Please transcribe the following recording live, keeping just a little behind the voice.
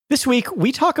This week,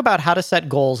 we talk about how to set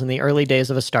goals in the early days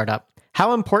of a startup,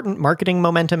 how important marketing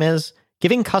momentum is,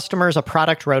 giving customers a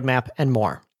product roadmap, and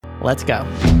more. Let's go.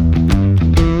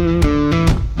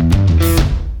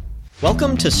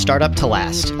 Welcome to Startup to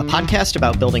Last, a podcast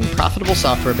about building profitable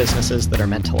software businesses that are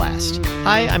meant to last.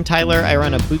 Hi, I'm Tyler. I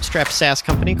run a bootstrapped SaaS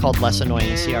company called Less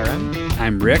Annoying CRM.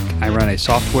 I'm Rick. I run a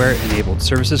software-enabled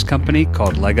services company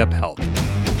called LegUp Health.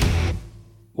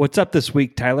 What's up this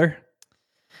week, Tyler?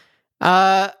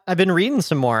 I've been reading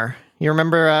some more. You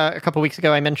remember a couple weeks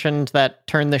ago I mentioned that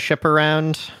Turn the Ship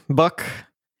Around book?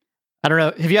 I don't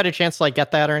know. Have you had a chance to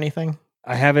get that or anything?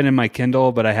 I have it in my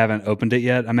Kindle, but I haven't opened it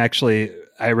yet.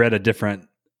 I read a different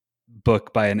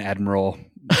book by an admiral.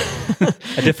 A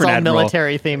different it's all admiral.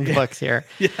 Military-themed books here.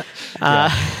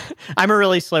 I'm a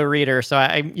really slow reader, so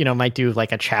I might do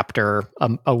a chapter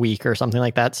a week or something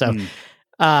like that. So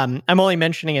I'm only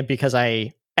mentioning it because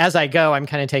as I go, I'm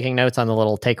kind of taking notes on the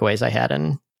little takeaways I had,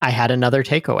 and I had another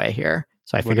takeaway here,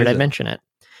 so I figured I'd mention it.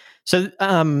 So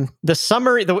the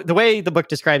summary, the way the book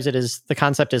describes it is the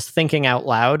concept is thinking out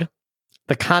loud.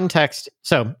 The context,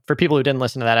 so for people who didn't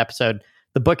listen to that episode,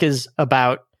 the book is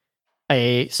about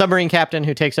a submarine captain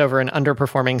who takes over an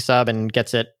underperforming sub and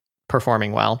gets it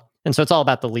performing well. And so it's all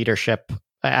about the leadership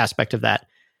aspect of that.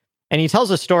 And he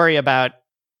tells a story about,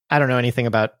 I don't know anything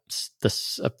about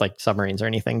this, submarines or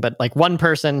anything, but one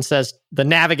person says, the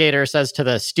navigator says to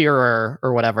the steerer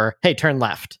or whatever, hey, turn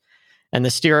left. And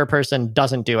the steerer person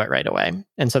doesn't do it right away.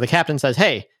 And so the captain says,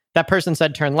 hey, that person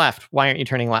said turn left. Why aren't you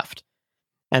turning left?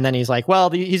 And then he's like, well,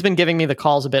 he's been giving me the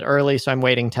calls a bit early, so I'm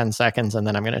waiting 10 seconds and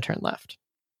then I'm going to turn left.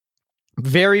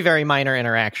 Very, very minor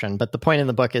interaction. But the point in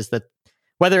the book is that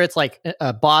whether it's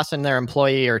a boss and their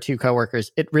employee or two coworkers,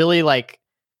 it really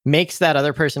makes that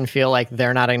other person feel like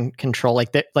they're not in control,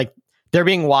 they're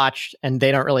being watched and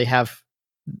they don't really have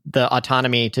the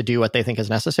autonomy to do what they think is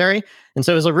necessary. And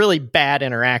so it was a really bad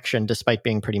interaction despite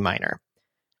being pretty minor.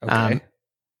 Okay.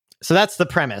 So that's the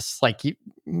premise.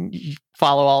 You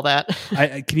follow all that?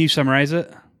 Can you summarize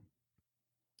it?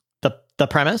 The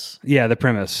premise? Yeah, the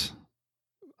premise.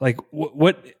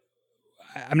 What?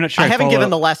 I'm not sure. I haven't given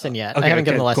the lesson yet. Okay, I haven't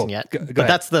given the lesson cool. yet. Go but ahead.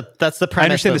 that's the premise. I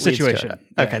understand the that leads to situation. it.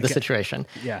 Okay, Yeah, the situation.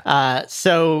 Yeah.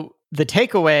 So the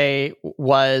takeaway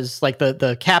was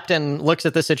the captain looks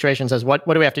at the situation and says, what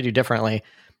do we have to do differently?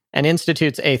 And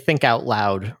institutes a think out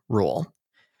loud rule,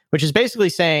 which is basically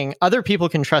saying other people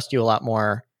can trust you a lot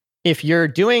more if you're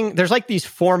doing, there's these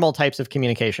formal types of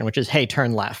communication, which is, hey,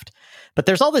 turn left. But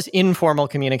there's all this informal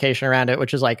communication around it,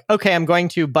 which is okay, I'm going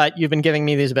to, but you've been giving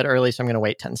me these a bit early, so I'm going to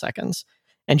wait 10 seconds.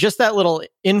 And just that little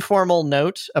informal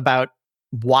note about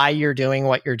why you're doing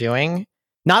what you're doing,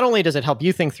 not only does it help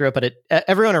you think through it, but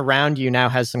everyone around you now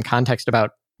has some context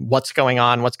about what's going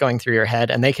on, what's going through your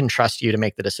head, and they can trust you to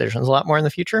make the decisions a lot more in the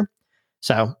future.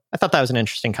 So I thought that was an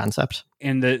interesting concept.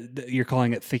 And you're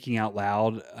calling it thinking out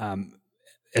loud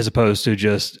as opposed to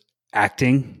just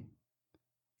acting?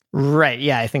 Right.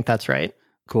 Yeah, I think that's right.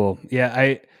 Cool.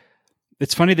 Yeah,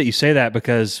 it's funny that you say that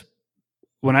because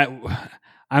when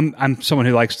I'm someone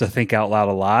who likes to think out loud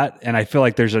a lot, and I feel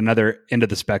like there's another end of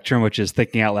the spectrum, which is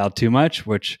thinking out loud too much,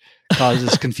 which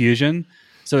causes confusion.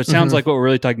 So it sounds like what we're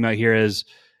really talking about here is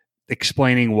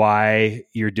explaining why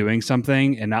you're doing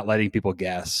something and not letting people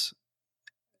guess.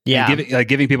 Yeah. And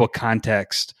giving people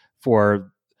context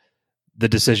for the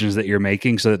decisions that you're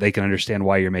making so that they can understand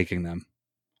why you're making them.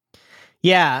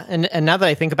 Yeah, and now that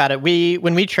I think about it,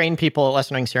 when we train people at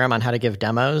Less Annoying CRM on how to give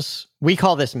demos, we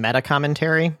call this meta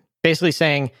commentary, basically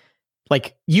saying,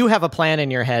 you have a plan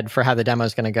in your head for how the demo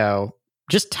is going to go.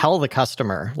 Just tell the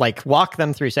customer, walk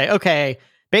them through, say, okay,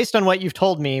 based on what you've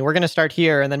told me, we're going to start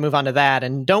here and then move on to that.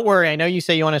 And don't worry, I know you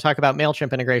say you want to talk about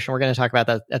MailChimp integration. We're going to talk about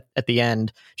that at the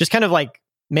end. Just kind of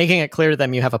making it clear to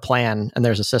them you have a plan and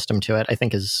there's a system to it, I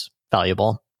think is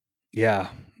valuable. Yeah,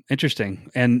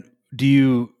 interesting. And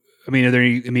are there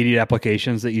any immediate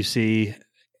applications that you see?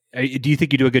 Do you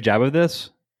think you do a good job of this?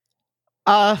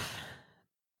 I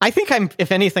think I'm,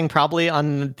 if anything, probably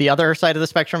on the other side of the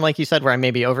spectrum, like you said, where I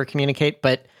maybe over-communicate.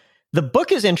 But the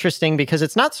book is interesting because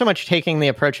it's not so much taking the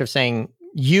approach of saying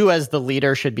you as the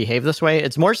leader should behave this way.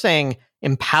 It's more saying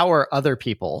empower other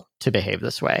people to behave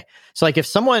this way. So if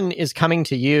someone is coming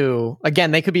to you,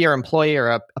 again, they could be your employee or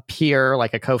a peer,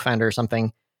 like a co-founder or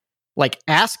something,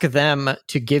 ask them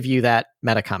to give you that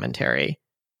meta commentary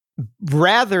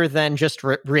rather than just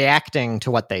reacting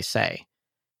to what they say.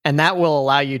 And that will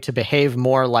allow you to behave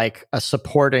more like a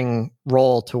supporting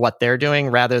role to what they're doing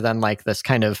rather than this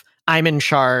kind of I'm in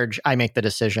charge, I make the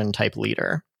decision type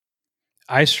leader.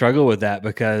 I struggle with that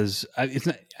because I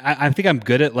think I'm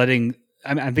good at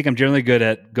I think I'm generally good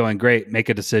at going, great, make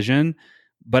a decision.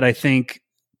 But I think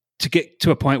to get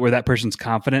to a point where that person's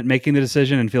confident making the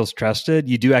decision and feels trusted,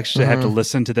 you do actually have to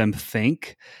listen to them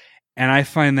think. And I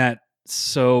find that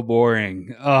so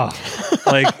boring. Oh,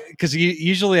 like, because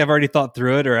usually I've already thought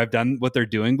through it or I've done what they're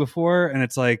doing before. And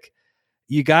it's like,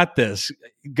 you got this,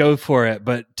 go for it.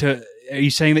 But are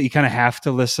you saying that you kind of have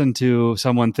to listen to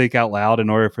someone think out loud in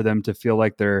order for them to feel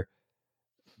like they're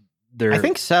I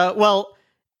think so. Well,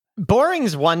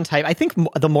 boring's one type. I think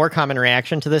the more common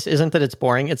reaction to this isn't that it's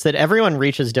boring. It's that everyone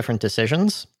reaches different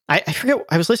decisions. I forget.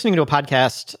 I was listening to a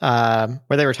podcast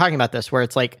where they were talking about this, where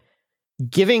it's like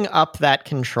giving up that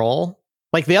control.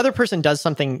 Like the other person does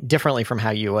something differently from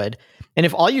how you would. And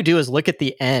if all you do is look at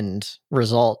the end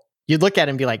result, you'd look at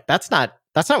it and be like, that's not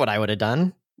what I would have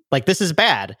done. Like, this is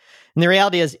bad. And the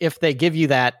reality is, if they give you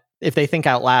that, if they think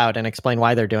out loud and explain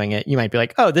why they're doing it, you might be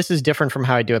like, oh, this is different from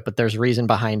how I do it, but there's reason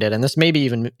behind it. And this maybe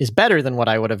even is better than what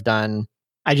I would have done.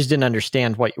 I just didn't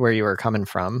understand where you were coming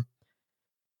from.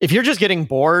 If you're just getting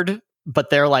bored, but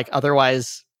they're like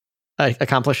otherwise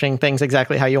accomplishing things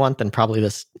exactly how you want, then probably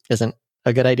this isn't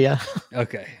a good idea.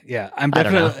 Okay. Yeah. I'm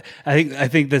definitely, I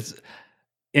think that's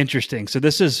interesting. So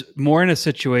this is more in a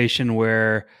situation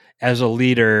where as a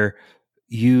leader,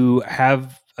 you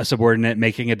have a subordinate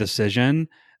making a decision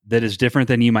that is different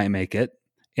than you might make it.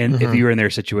 And if you were in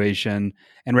their situation,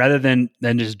 and rather than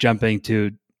just jumping to,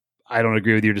 I don't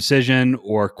agree with your decision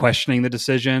or questioning the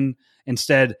decision,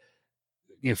 instead,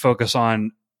 you focus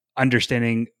on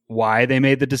understanding why they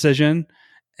made the decision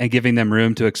and giving them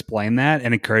room to explain that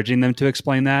and encouraging them to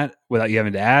explain that without you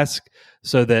having to ask,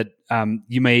 so that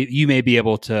you may be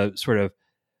able to sort of,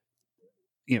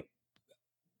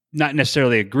 not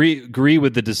necessarily agree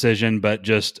with the decision, but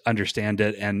just understand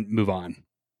it and move on.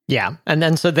 Yeah. And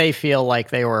then so they feel like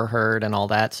they were heard and all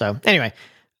that. So anyway,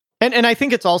 and I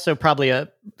think it's also probably a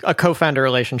co-founder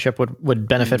relationship would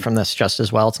benefit from this just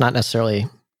as well. It's not necessarily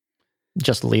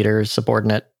just leader,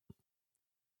 subordinate.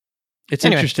 It's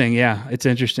interesting. Yeah. It's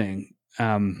interesting.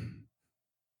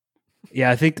 Yeah,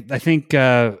 I think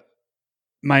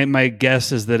my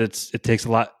guess is that it takes a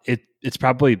lot. It's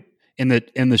probably in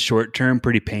the short term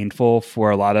pretty painful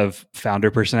for a lot of founder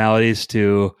personalities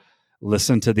to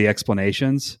listen to the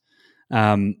explanations,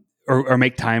 or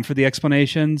make time for the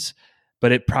explanations,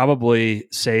 but it probably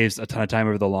saves a ton of time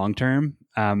over the long term.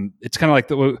 It's kind of like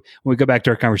when we go back to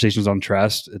our conversations on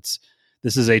trust.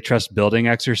 This is a trust building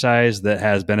exercise that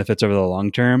has benefits over the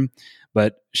long term,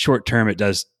 but short term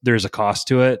there's a cost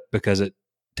to it because it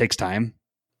takes time.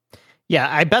 Yeah,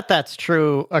 I bet that's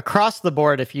true across the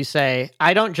board. If you say,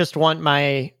 I don't just want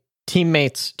my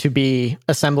teammates to be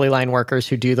assembly line workers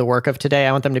who do the work of today,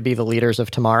 I want them to be the leaders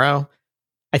of tomorrow.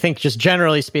 I think just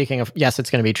generally speaking, yes, it's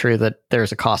going to be true that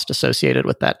there's a cost associated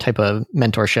with that type of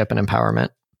mentorship and empowerment.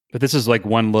 But this is like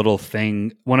one little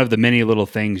thing, one of the many little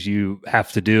things you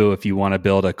have to do if you want to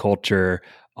build a culture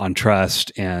on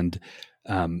trust and,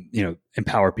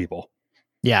 empower people.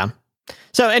 Yeah.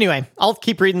 So anyway, I'll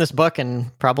keep reading this book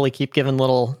and probably keep giving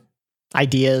little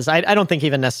ideas. I don't think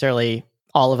even necessarily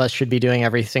all of us should be doing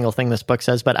every single thing this book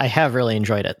says, but I have really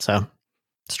enjoyed it. So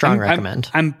strong recommend.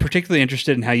 I'm particularly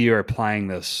interested in how you are applying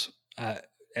this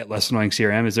at Less Annoying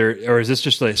CRM. Is this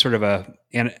just like sort of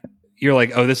and you're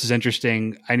like, oh, this is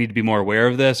interesting, I need to be more aware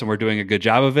of this and we're doing a good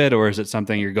job of it? Or is it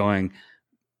something you're going,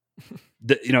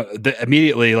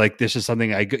 immediately like, this is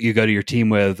something you go to your team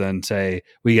with and say,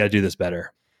 we got to do this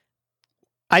better?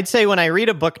 I'd say when I read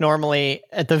a book normally,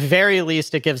 at the very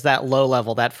least, it gives that low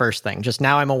level, that first thing. Just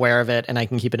now I'm aware of it and I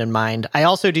can keep it in mind. I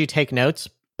also do take notes,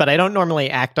 but I don't normally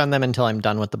act on them until I'm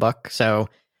done with the book. So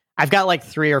I've got like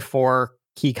 3 or 4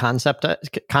 key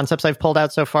concepts I've pulled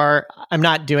out so far. I'm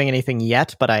not doing anything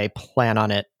yet, but I plan on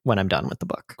it when I'm done with the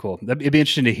book. Cool. It'd be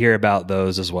interesting to hear about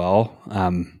those as well,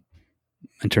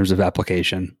 in terms of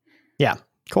application. Yeah.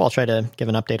 Cool. I'll try to give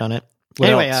an update on it.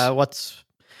 Anyway,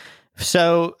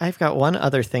 So I've got one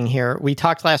other thing here. We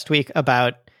talked last week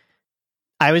about,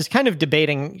 I was kind of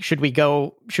debating, should we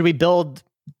build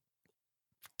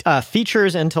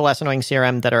features into Less Annoying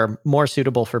CRM that are more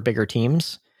suitable for bigger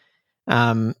teams?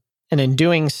 And in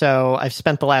doing so, I've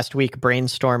spent the last week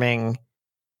brainstorming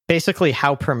basically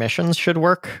how permissions should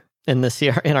work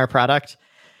in our product.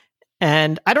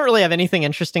 And I don't really have anything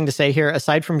interesting to say here,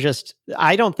 aside from just,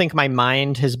 I don't think my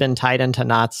mind has been tied into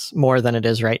knots more than it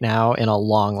is right now in a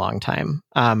long, long time.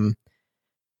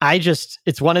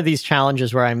 It's one of these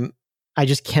challenges where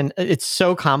it's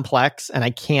so complex and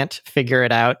I can't figure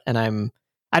it out. And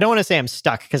I don't want to say I'm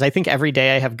stuck, because I think every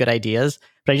day I have good ideas,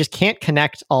 but I just can't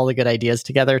connect all the good ideas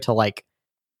together to like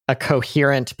a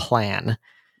coherent plan.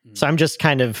 So I'm just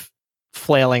kind of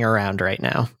flailing around right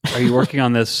now. Are you working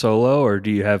on this solo, or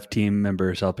do you have team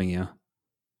members helping you?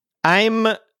 I'm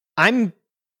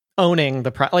owning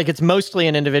like it's mostly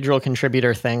an individual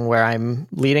contributor thing where I'm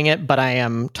leading it, but I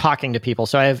am talking to people.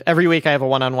 So every week I have a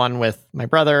one-on-one with my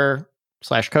brother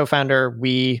 / co-founder.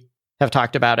 We have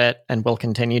talked about it and will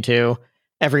continue to.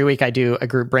 Every week I do a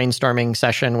group brainstorming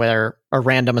session where a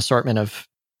random assortment of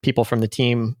people from the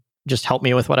team just help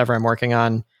me with whatever I'm working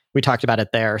on. We talked about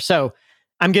it there. So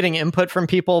I'm getting input from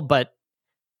people, but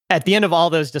at the end of all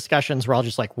those discussions, we're all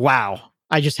just like, wow,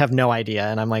 I just have no idea.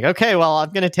 And I'm like, okay, well,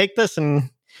 I'm going to take this and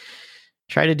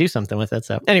try to do something with it.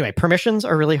 So anyway, permissions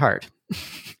are really hard.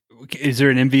 Is there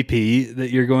an MVP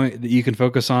that you can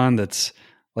focus on that's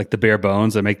like the bare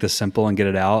bones that make this simple and get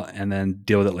it out and then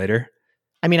deal with it later?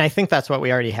 I mean, I think that's what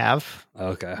we already have.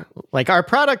 Okay. Like our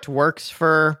product works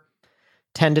for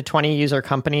 10 to 20 user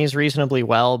companies reasonably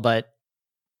well, but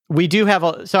we do have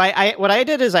what I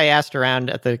did is I asked around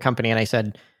at the company and I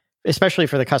said, especially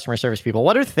for the customer service people,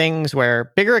 what are things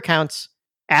where bigger accounts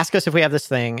ask us if we have this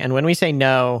thing, and when we say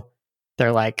no,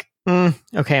 they're like,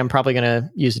 okay, I'm probably going to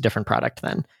use a different product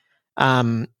then.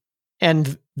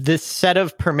 And this set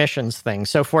of permissions thing.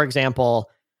 So for example,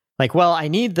 like, well, I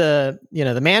need the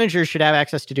manager should have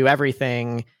access to do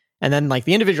everything. And then like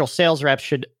the individual sales reps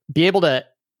should be able to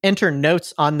enter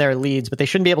notes on their leads, but they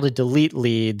shouldn't be able to delete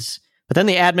leads. But then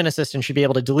the admin assistant should be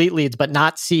able to delete leads, but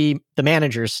not see the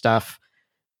manager's stuff.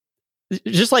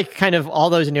 Just like kind of all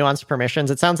those nuanced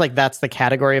permissions. It sounds like that's the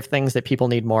category of things that people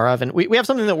need more of. And we have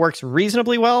something that works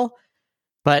reasonably well,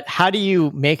 but how do you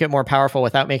make it more powerful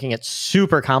without making it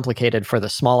super complicated for the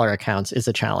smaller accounts is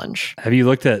a challenge. Have you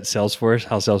looked at Salesforce,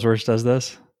 how Salesforce does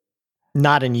this?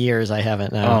 Not in years, I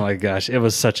haven't. No. Oh my gosh, it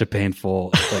was such a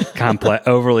painful, complex,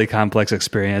 overly complex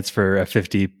experience for a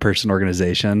 50-person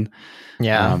organization.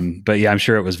 Yeah, but yeah, I'm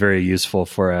sure it was very useful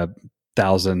for a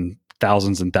thousands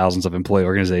and thousands of employee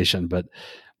organization. But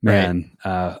man,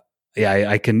 right.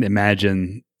 I can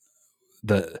imagine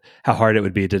how hard it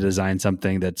would be to design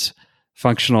something that's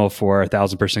functional for a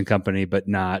 1,000-person company, but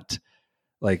not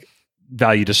like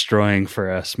value destroying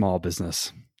for a small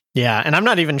business. Yeah. And I'm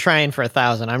not even trying for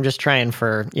 1,000. I'm just trying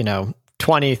for,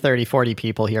 20, 30, 40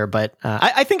 people here. But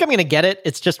I think I'm going to get it.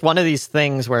 It's just one of these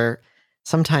things where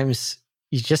sometimes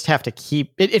you just have to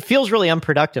keep it. It feels really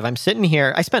unproductive. I'm sitting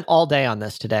here. I spent all day on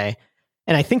this today.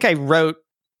 And I think I wrote,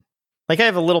 I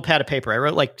have a little pad of paper. I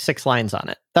wrote 6 lines on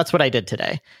it. That's what I did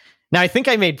today. Now, I think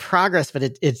I made progress, but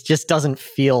it just doesn't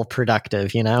feel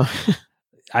productive,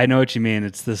 I know what you mean.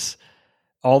 It's this,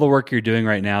 all the work you're doing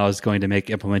right now is going to make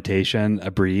implementation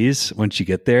a breeze once you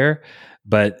get there,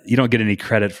 but you don't get any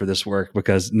credit for this work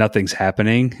because nothing's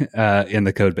happening in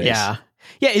the code base. Yeah.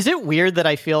 Yeah. Is it weird that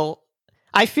I feel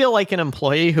like an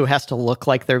employee who has to look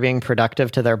like they're being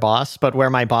productive to their boss, but where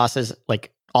my boss is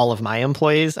like all of my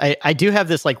employees? I do have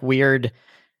this weird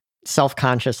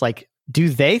self-conscious, do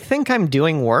they think I'm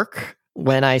doing work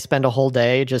when I spend a whole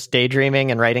day just daydreaming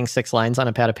and writing 6 lines on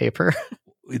a pad of paper?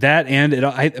 That and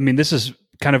I mean, this is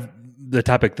kind of the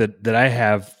topic that I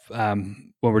have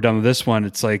when we're done with this one.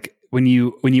 It's like when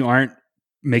you aren't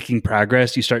making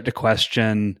progress, you start to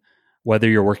question whether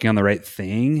you're working on the right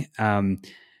thing, and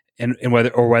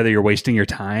whether you're wasting your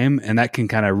time, and that can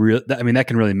kind of that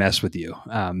can really mess with you.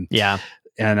 Yeah,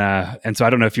 and so I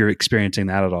don't know if you're experiencing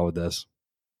that at all with this.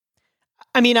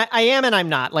 I mean, I am and I'm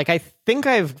not. I think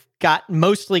I've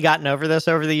mostly gotten over this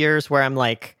over the years where I'm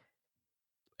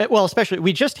especially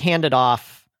we just handed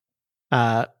off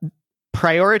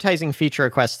prioritizing feature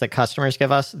requests that customers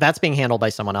give us. That's being handled by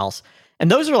someone else.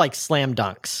 And those are slam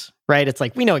dunks, right? It's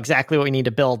we know exactly what we need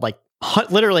to build.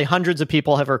 Literally hundreds of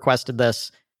people have requested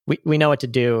this. We know what to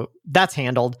do. That's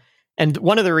handled. And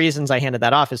one of the reasons I handed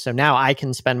that off is so now I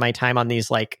can spend my time on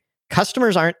these,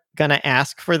 customers aren't going to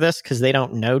ask for this because they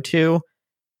don't know to.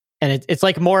 And it's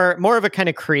more of a kind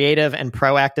of creative and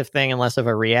proactive thing and less of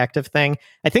a reactive thing.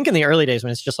 I think in the early days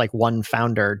when it's just one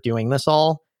founder doing this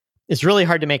all, it's really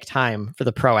hard to make time for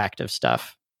the proactive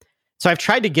stuff. So I've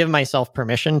tried to give myself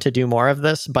permission to do more of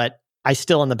this, but I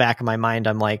still in the back of my mind,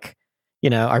 I'm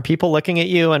are people looking at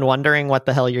you and wondering what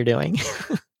the hell you're doing?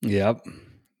 Yep.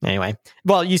 Anyway,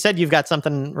 well, you said you've got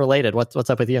something related.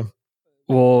 What's up with you?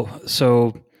 Well,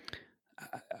 so,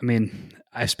 I mean,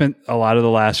 I spent a lot of the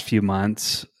last few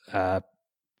months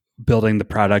building the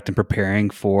product and preparing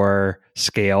for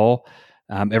scale.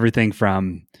 Everything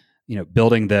from,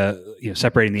 building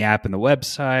separating the app and the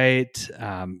website,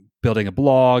 building a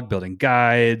blog, building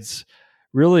guides,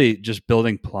 really just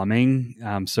building plumbing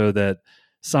so that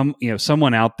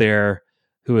someone out there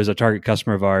who is a target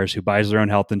customer of ours who buys their own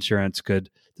health insurance could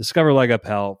discover Leg Up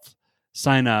Health,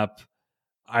 sign up,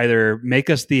 either make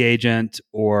us the agent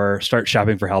or start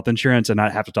shopping for health insurance and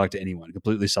not have to talk to anyone,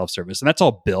 completely self-service. And that's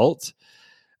all built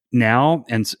now.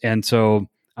 And so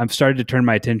I've started to turn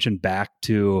my attention back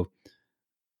to,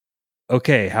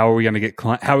 okay, how are we going to get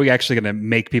how are we actually going to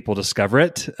make people discover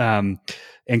it and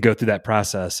go through that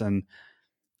process? And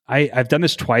I've done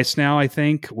this twice now, I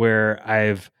think, where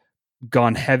I've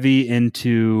gone heavy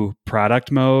into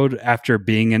product mode after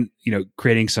being in,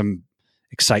 creating some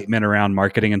excitement around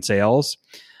marketing and sales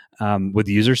with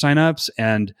user signups.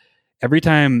 And every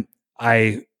time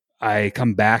I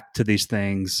come back to these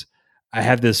things, I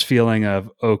have this feeling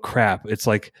of, oh crap, it's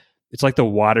like the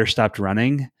water stopped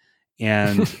running,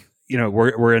 and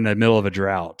we're in the middle of a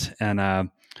drought. And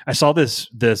I saw this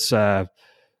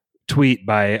tweet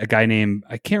by a guy named,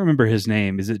 I can't remember his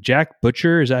name. Is it Jack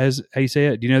Butcher? Is that how you say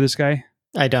it? Do you know this guy?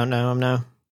 I don't know him, no.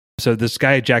 So this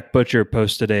guy, Jack Butcher,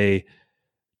 posted a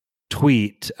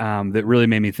tweet that really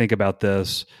made me think about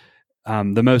this.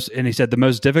 And he said, the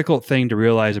most difficult thing to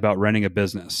realize about running a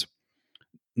business,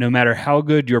 no matter how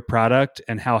good your product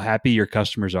and how happy your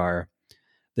customers are,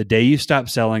 the day you stop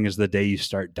selling is the day you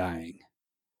start dying.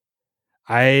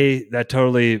 That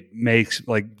totally makes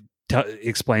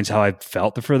explains how I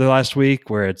felt for the last week,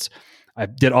 where I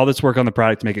did all this work on the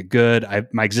product to make it good.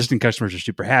 My existing customers are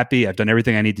super happy. I've done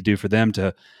everything I need to do for them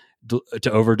to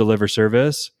over deliver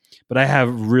service, but I have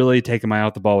really taken my eye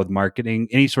off the ball with marketing,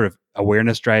 any sort of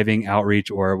awareness driving, outreach,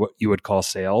 or what you would call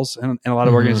sales in a lot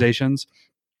of organizations.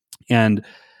 And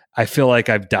I feel like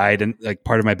I've died, and like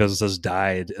part of my business has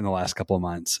died in the last couple of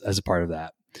months as a part of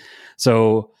that.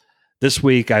 So this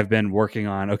week I've been working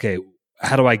on, okay,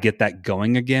 how do I get that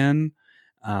going again?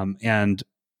 And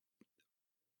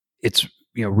it's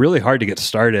really hard to get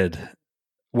started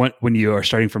when you are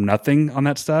starting from nothing on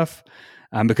that stuff,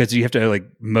 because you have to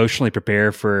emotionally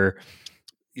prepare for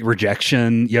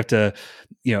rejection. You have to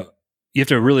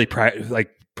really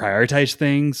prioritize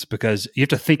things, because you have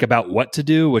to think about what to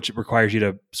do, which requires you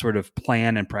to sort of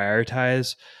plan and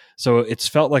prioritize. So it's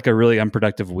felt like a really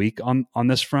unproductive week on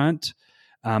this front.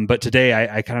 But today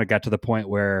I kind of got to the point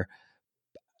where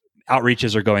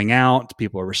outreaches are going out,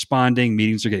 people are responding,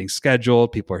 meetings are getting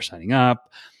scheduled, people are signing up.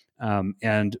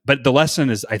 But the lesson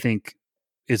is, I think,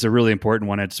 is a really important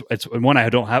one. It's one I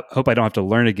hope I don't have to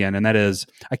learn again. And that is,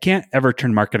 I can't ever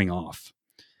turn marketing off.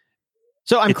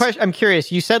 So I'm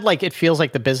curious, you said it feels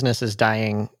like the business is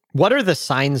dying. What are the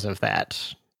signs of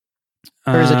that?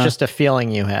 Or is it just a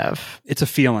feeling you have? It's a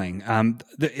feeling. No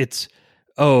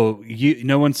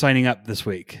one's signing up this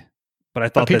week, but I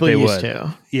thought that they would.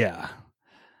 To. Yeah.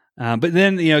 But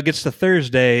then, it gets to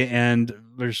Thursday and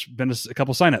there's been a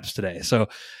couple signups today. So,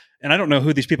 and I don't know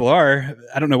who these people are.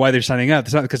 I don't know why they're signing up.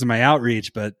 It's not because of my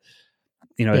outreach, but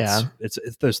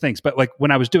it's those things. But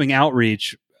when I was doing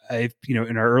outreach,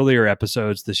 in our earlier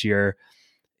episodes this year,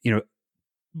 a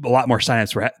lot more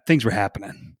signups things were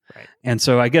happening. Right. And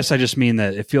so I guess I just mean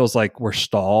that it feels like we're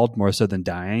stalled more so than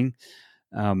dying.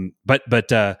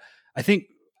 But I think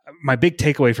my big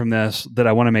takeaway from this that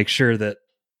I want to make sure that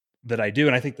I do,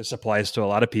 and I think this applies to a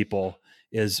lot of people,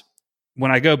 is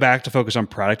when I go back to focus on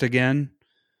product again,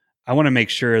 I want to make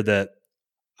sure that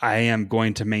I am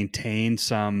going to maintain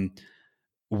some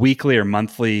weekly or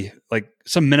monthly,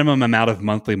 some minimum amount of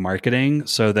monthly marketing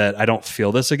so that I don't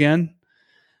feel this again.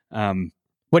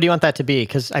 What do you want that to be?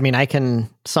 Because I can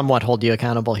somewhat hold you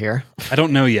accountable here. I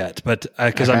don't know yet, but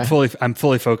because okay. I'm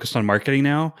fully focused on marketing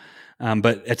now.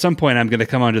 But at some point I'm going to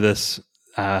come onto this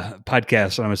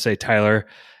podcast and I'm going to say, Tyler,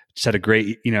 just had a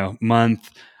great, month.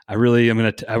 I really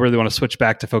want to switch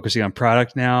back to focusing on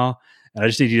product now. And I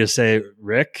just need you to say,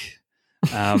 Rick,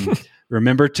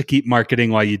 remember to keep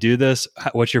marketing while you do this.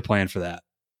 What's your plan for that?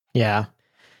 Yeah.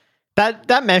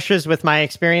 That meshes with my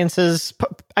experiences.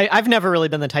 I've never really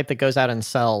been the type that goes out and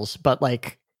sells, but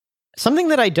something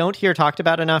that I don't hear talked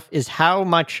about enough is how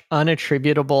much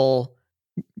unattributable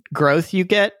growth you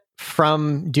get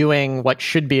from doing what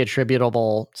should be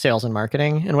attributable sales and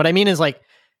marketing. And what I mean is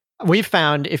we've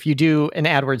found if you do an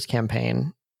AdWords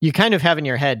campaign, you kind of have in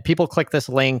your head, people click this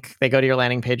link, they go to your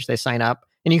landing page, they sign up,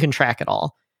 and you can track it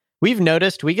all. We've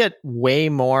noticed we get way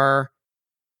more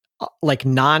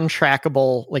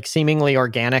non-trackable, seemingly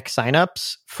organic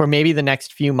signups for maybe the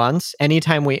next few months,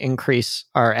 anytime we increase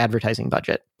our advertising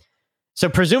budget. So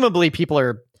presumably people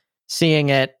are seeing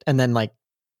it and then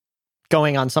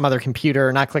going on some other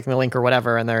computer, not clicking the link or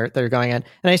whatever, and they're going in.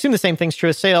 And I assume the same thing's true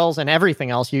of sales and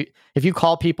everything else. If you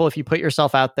call people, if you put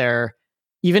yourself out there,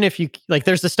 even if you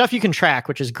there's the stuff you can track,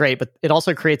 which is great, but it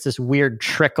also creates this weird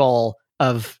trickle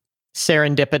of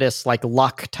serendipitous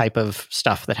luck type of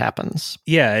stuff that happens.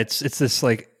 Yeah, it's this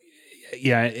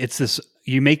it's this,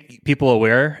 you make people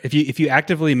aware. If you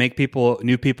actively make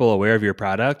new people aware of your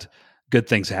product, good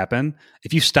things happen.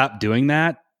 If you stop doing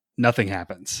that, nothing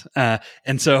happens.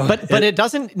 And so, but it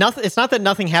doesn't. Nothing. It's not that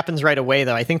nothing happens right away,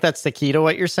 though. I think that's the key to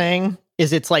what you're saying.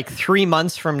 Is it's like 3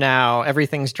 months from now,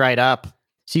 everything's dried up.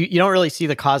 So you don't really see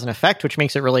the cause and effect, which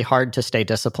makes it really hard to stay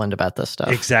disciplined about this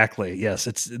stuff. Exactly. Yes,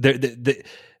 it's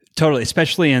totally,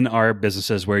 especially in our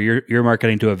businesses where you're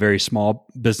marketing to a very small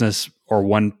business or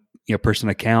one person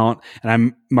account, and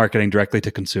I'm marketing directly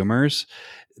to consumers.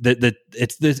 That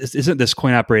this isn't this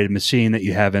coin operated machine that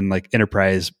you have in like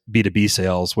enterprise B2B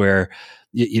sales where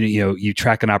you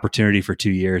track an opportunity for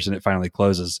 2 years and it finally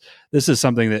closes. This is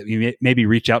something that you maybe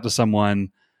reach out to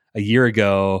someone a year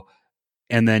ago,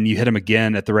 and then you hit them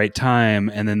again at the right time,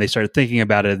 and then they started thinking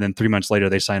about it, and then 3 months later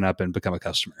they sign up and become a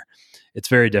customer. It's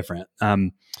very different.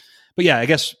 But yeah, I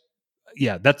guess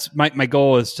that's my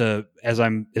goal is to as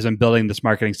I'm building this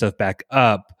marketing stuff back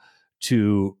up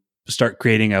to start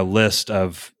creating a list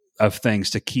of things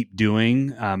to keep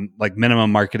doing, like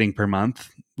minimum marketing per month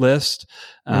list,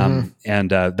 and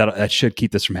that should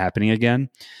keep this from happening again.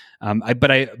 But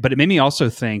it made me also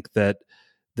think that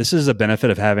this is a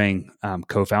benefit of having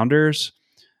co-founders.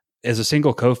 As a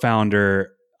single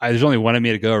co-founder, there's only one of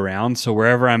me to go around. So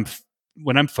wherever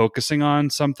when I'm focusing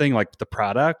on something like the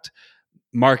product,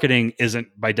 marketing isn't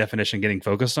by definition getting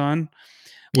focused on.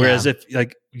 Whereas if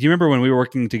like, you remember when we were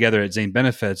working together at Zane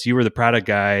Benefits, you were the product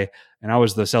guy and I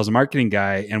was the sales and marketing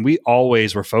guy, and we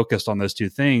always were focused on those two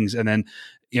things. And then,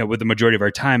 with the majority of our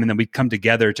time, and then we'd come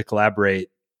together to collaborate,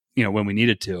 when we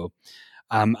needed to.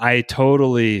 I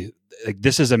totally, like,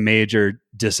 this is a major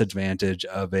disadvantage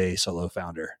of a solo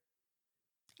founder.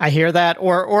 I hear that.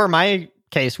 Or my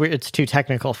case, it's two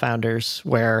technical founders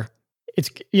where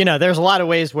it's, there's a lot of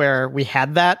ways where we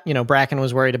had that. Bracken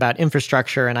was worried about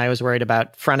infrastructure and I was worried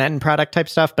about front end product type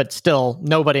stuff, but still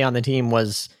nobody on the team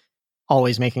was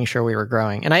always making sure we were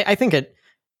growing. And I think it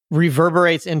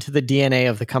reverberates into the DNA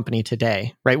of the company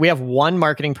today, right? We have one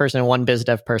marketing person and one biz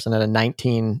dev person at a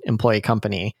 19 employee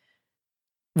company,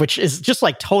 which is just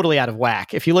like totally out of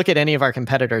whack. If you look at any of our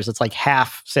competitors, it's like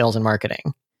half sales and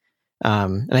marketing.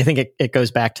 And I think it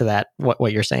goes back to that,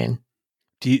 what you're saying.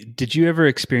 Did you ever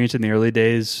experience in the early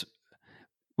days,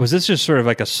 was this just sort of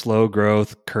like a slow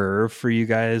growth curve for you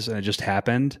guys and it just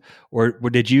happened? Or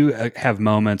did you have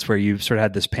moments where you sort of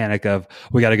had this panic of,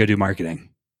 we got to go do marketing?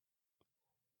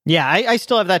 Yeah, I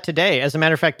still have that today. As a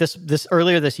matter of fact, this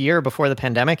earlier this year before the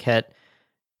pandemic hit,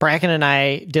 Bracken and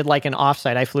I did like an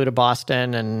offsite. I flew to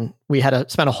Boston and we had to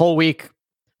spend a whole week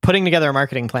putting together a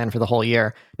marketing plan for the whole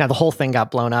year. Now the whole thing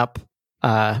got blown up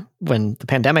when the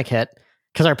pandemic hit,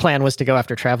 because our plan was to go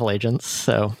after travel agents.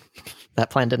 So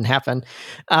that plan didn't happen.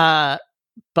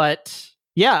 But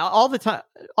yeah, all the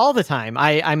time,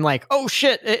 I'm like, oh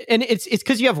shit. And it's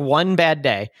because you have one bad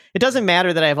day. It doesn't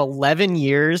matter that I have 11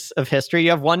 years of history. You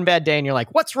have one bad day and you're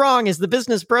like, what's wrong? Is the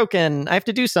business broken? I have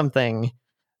to do something.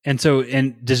 And so,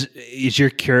 is your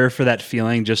cure for that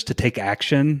feeling just to take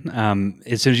action?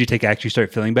 As soon as you take action, you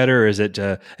start feeling better, or is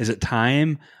it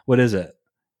time? What is it?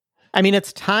 I mean,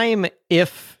 it's time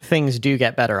if things do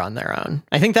get better on their own.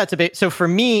 I think that's a bit. So for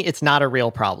me, it's not a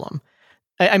real problem.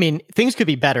 I mean, things could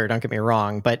be better, don't get me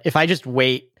wrong. But if I just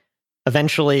wait,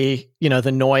 eventually,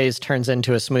 the noise turns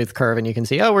into a smooth curve and you can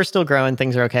see, oh, we're still growing.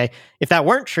 Things are okay. If that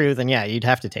weren't true, then yeah, you'd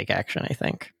have to take action, I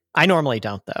think. I normally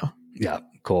don't, though. Yeah,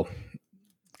 cool.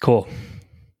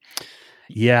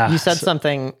 Yeah. You said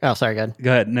something. Oh, sorry, go ahead.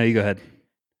 Go ahead. No, you go ahead.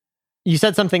 You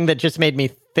said something that just made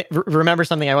me remember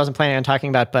something I wasn't planning on talking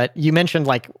about, but you mentioned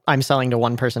like I'm selling to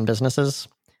one-person businesses.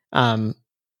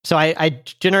 So I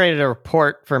generated a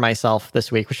report for myself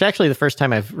this week, which is actually the first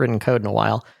time I've written code in a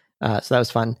while. So that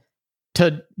was fun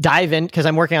to dive in because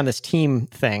I'm working on this team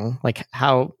thing, like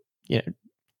how,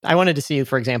 I wanted to see,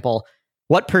 for example,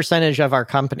 what percentage of our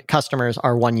customers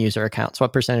are one user accounts,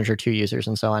 what percentage are two users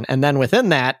and so on. And then within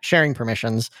that, sharing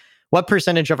permissions, what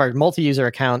percentage of our multi-user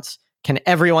accounts can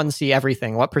everyone see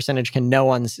everything? What percentage can no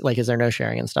one see? Like, is there no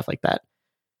sharing and stuff like that?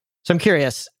 So I'm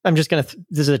curious. I'm just going to,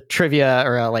 this is a trivia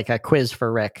or a quiz for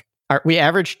Rick. We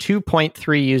average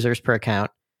 2.3 users per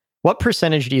account. What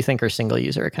percentage do you think are single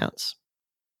user accounts?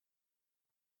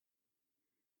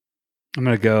 I'm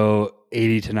going to go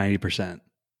 80 to 90%.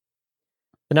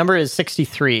 The number is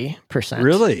 63%.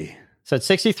 Really? So it's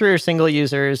 63 are single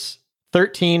users,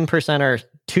 13% are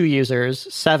two users,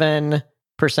 7%,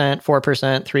 4%,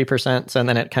 3%. So and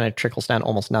then it kind of trickles down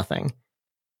almost nothing.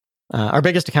 Our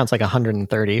biggest account's like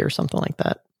 130 or something like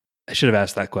that. I should have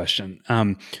asked that question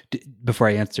before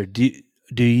I answered.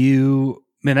 Do you?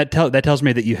 Man, that tells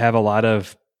me that you have a lot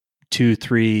of 2,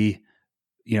 3,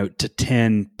 to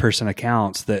 10-person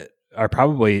accounts that are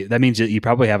probably. That means that you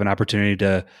probably have an opportunity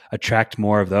to attract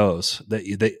more of those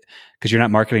because you're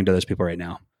not marketing to those people right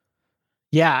now.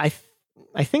 Yeah,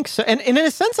 I think so. And in a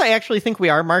sense, I actually think we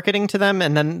are marketing to them.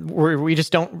 And then we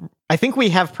just don't, I think we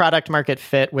have product market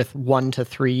fit with 1 to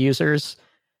 3 users.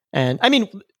 And I mean,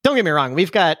 don't get me wrong.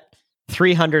 We've got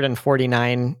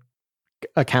 349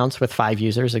 accounts with 5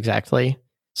 users exactly.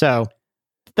 So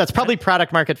that's probably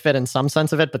product market fit in some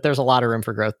sense of it, but there's a lot of room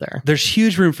for growth there. There's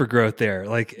huge room for growth there.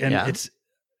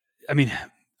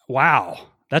 Wow.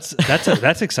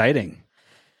 That's exciting.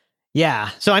 Yeah.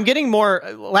 So I'm getting more.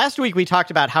 Last week we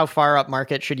talked about how far up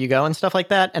market should you go and stuff like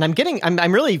that. And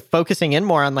I'm really focusing in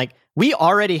more on like, we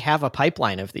already have a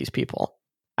pipeline of these people.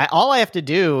 All I have to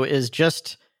do is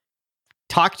just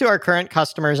talk to our current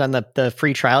customers and the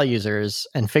free trial users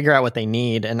and figure out what they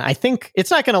need. And I think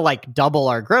it's not going to like double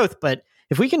our growth, but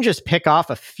if we can just pick off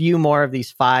a few more of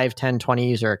these 5, 10, 20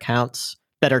 user accounts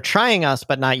that are trying us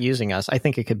but not using us, I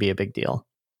think it could be a big deal.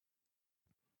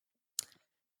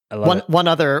 One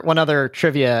other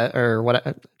trivia or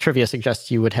what trivia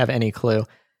suggests you would have any clue.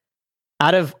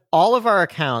 Out of all of our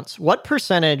accounts, what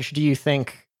percentage do you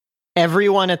think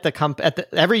everyone at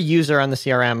every user on the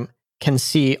CRM can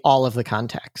see all of the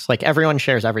contacts? Like everyone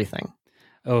shares everything.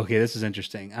 Okay, this is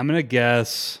interesting. I'm going to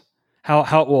guess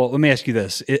well, let me ask you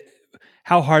this.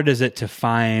 How hard is it to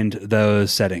find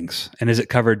those settings? And is it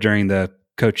covered during the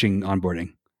coaching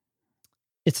onboarding?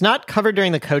 It's not covered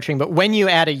during the coaching, but when you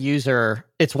add a user,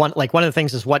 it's one of the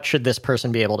things is what should this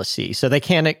person be able to see? So they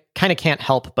kind of can't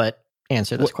help but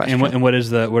answer this question. And what are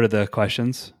the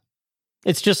questions?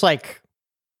 It's just like,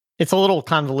 it's a little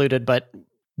convoluted, but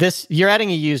you're adding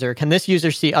a user. Can this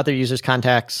user see other users'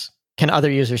 contacts? Can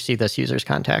other users see this user's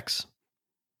contacts?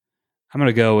 I'm going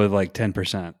to go with like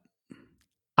 10%.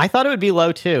 I thought it would be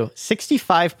low too.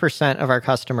 65% of our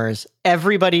customers,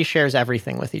 everybody shares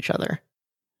everything with each other.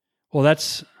 Well,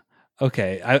 that's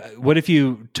okay. What if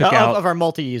you took out of our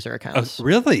multi-user accounts?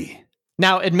 Really?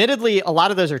 Now, admittedly, a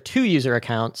lot of those are 2-user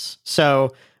accounts.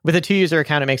 So with a 2-user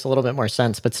account, it makes a little bit more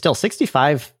sense. But still,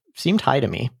 65 seemed high to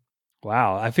me.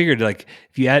 Wow, I figured like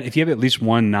if you have at least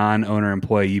one non-owner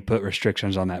employee, you put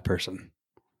restrictions on that person.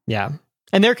 Yeah,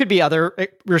 and there could be other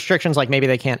restrictions, like maybe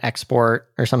they can't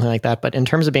export or something like that. But in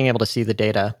terms of being able to see the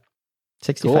data,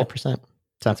 65%. Cool. So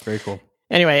that's very cool.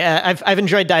 Anyway, I've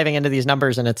enjoyed diving into these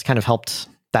numbers, and it's kind of helped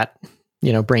that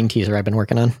brain teaser I've been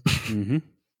working on. Mm-hmm.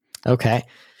 Okay,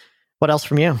 what else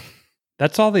from you?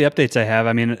 That's all the updates I have.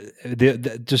 I mean,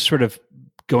 just sort of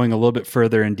going a little bit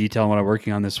further in detail on what I'm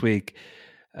working on this week.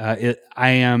 I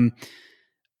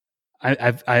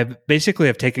basically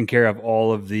have taken care of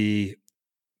all of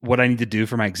what I need to do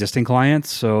for my existing clients.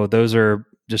 So those are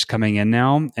just coming in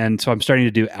now, and so I'm starting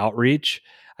to do outreach.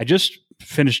 I just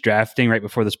finished drafting right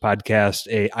before this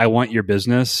podcast I want your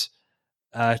business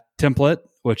template,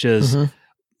 which is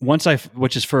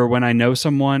which is for when I know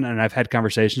someone and I've had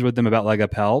conversations with them about Leg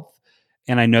Up Health,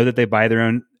 and I know that they buy their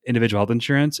own individual health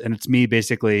insurance, and it's me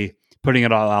basically putting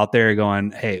it all out there, going,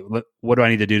 "Hey, what do I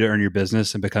need to do to earn your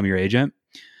business and become your agent?"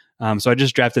 So I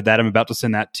just drafted that. I'm about to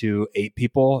send that to 8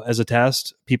 people as a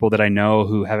test, people that I know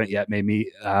who haven't yet made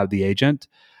me the agent.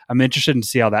 I'm interested to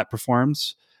see how that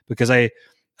performs, because I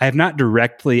have not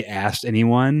directly asked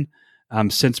anyone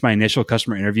since my initial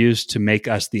customer interviews to make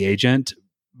us the agent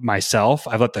myself.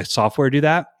 I've let the software do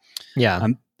that. Yeah.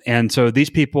 And so these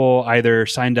people either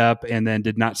signed up and then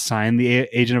did not sign the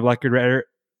agent of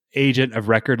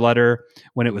record letter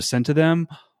when it was sent to them,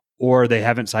 or they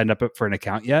haven't signed up for an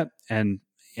account yet. And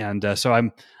so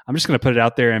I'm just going to put it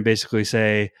out there and basically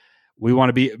say, we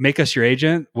want to make us your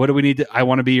agent. What do we need I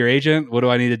want to be your agent. What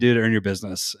do I need to do to earn your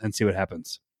business, and see what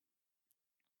happens.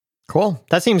 Cool.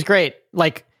 That seems great.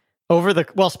 Like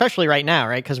especially right now,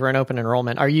 right? Because we're in open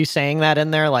enrollment. Are you saying that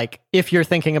in there? Like, if you're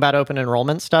thinking about open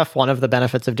enrollment stuff, one of the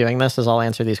benefits of doing this is I'll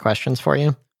answer these questions for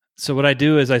you. So what I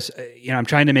do is I'm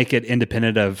trying to make it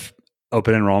independent of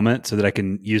open enrollment so that I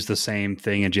can use the same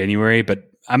thing in January. But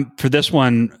for this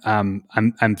one,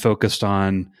 I'm focused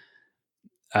on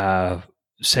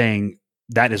saying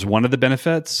that is one of the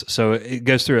benefits. So it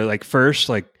goes through like, first,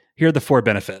 like, here are the 4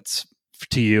 benefits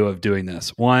to you of doing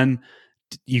this. 1,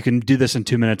 you can do this in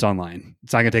 2 minutes online.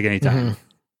 It's not going to take any time. Mm-hmm.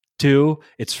 2,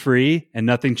 it's free and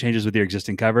nothing changes with your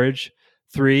existing coverage.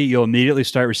 3, you'll immediately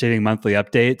start receiving monthly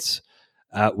updates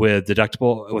with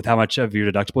how much of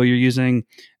your deductible you're using.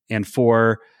 And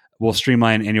 4, we'll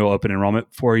streamline annual open enrollment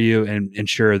for you and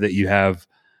ensure that you have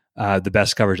the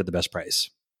best coverage at the best price.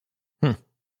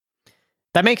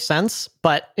 That makes sense.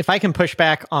 But if I can push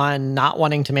back on not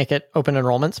wanting to make it open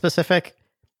enrollment specific,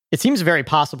 it seems very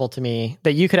possible to me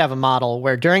that you could have a model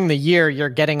where during the year you're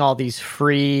getting all these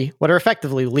free, what are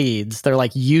effectively leads. They're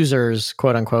like users,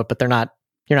 quote unquote, but you're not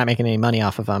making any money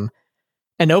off of them.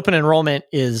 And open enrollment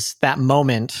is that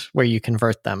moment where you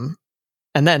convert them.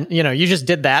 And then, you just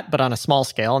did that, but on a small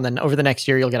scale. And then over the next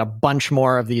year, you'll get a bunch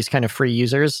more of these kind of free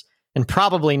users. And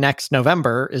probably next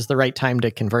November is the right time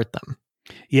to convert them.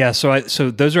 Yeah. So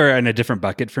those are in a different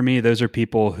bucket for me. Those are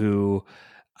people who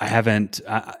I haven't,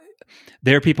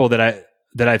 they're people that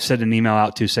I've sent an email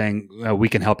out to saying, we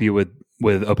can help you with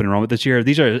open enrollment this year.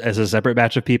 These are as a separate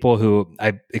batch of people who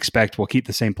I expect will keep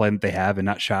the same plan that they have and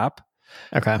not shop.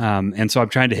 Okay. And so I'm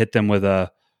trying to hit them with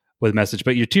a message,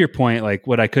 but to your point, like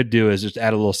what I could do is just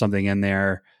add a little something in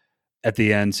there at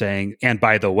the end saying, and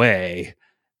by the way,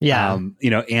 if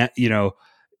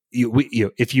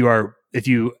you are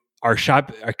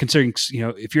considering,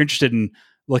 if you're interested in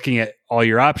looking at all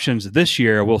your options this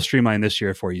year, we'll streamline this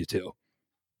year for you too.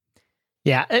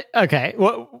 Yeah. Okay.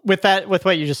 Well, with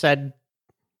what you just said,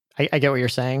 I get what you're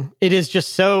saying. It is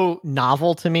just so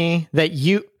novel to me that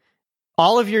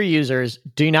all of your users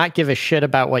do not give a shit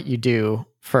about what you do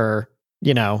for,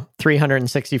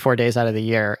 364 days out of the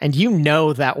year. And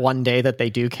that one day that they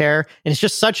do care. And it's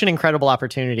just such an incredible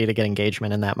opportunity to get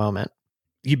engagement in that moment.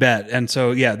 You bet. And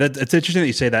so, yeah, it's interesting that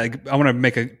you say that. I want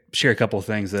to share a couple of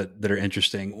things that are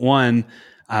interesting. One,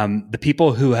 the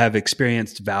people who have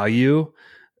experienced value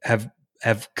have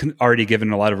already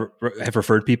given have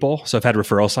referred people. So I've had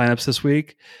referral signups this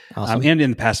week. Awesome. And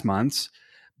in the past months.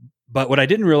 But what I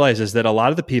didn't realize is that a lot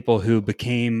of the people who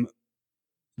became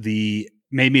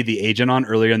made me the agent on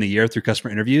earlier in the year through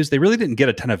customer interviews, they really didn't get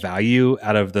a ton of value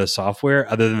out of the software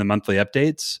other than the monthly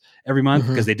updates every month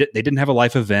because they didn't have a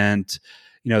life event.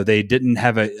 They didn't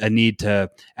have a need to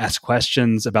ask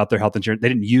questions about their health insurance. They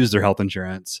didn't use their health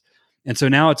insurance. And so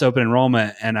now it's open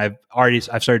enrollment, and I've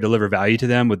started to deliver value to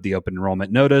them with the open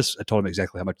enrollment notice. I told them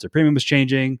exactly how much their premium was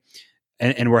changing,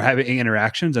 and we're having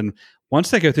interactions. And once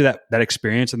they go through that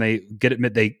experience and they get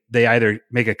it, they either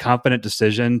make a confident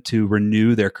decision to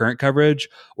renew their current coverage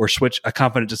or a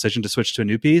confident decision to switch to a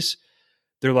new piece.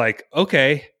 They're like,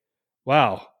 okay,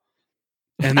 wow.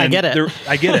 And I get it.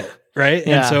 I get it. Right.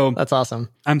 Yeah, and so that's awesome.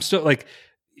 I'm still like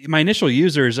my initial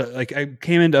users, like I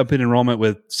came into open enrollment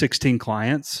with 16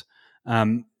 clients.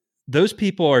 Those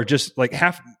people are just like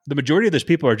the majority of those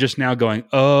people are just now going,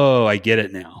 oh, I get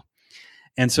it now.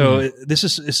 And so this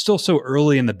is still so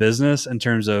early in the business in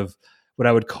terms of what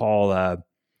I would call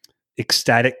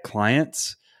ecstatic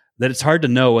clients that it's hard to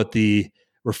know what the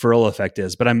referral effect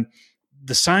is. But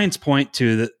the signs point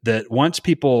to that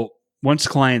once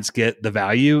clients get the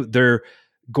value, they're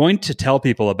going to tell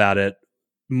people about it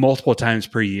multiple times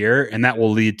per year, and that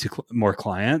will lead to more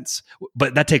clients.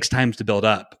 But that takes time to build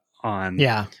up on.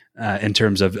 Yeah. In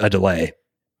terms of a delay,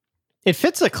 it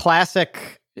fits a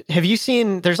classic. Have you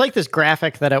seen, there's like this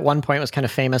graphic that at one point was kind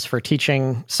of famous for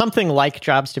teaching something like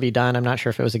Jobs to be Done. I'm not sure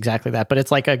if it was exactly that, but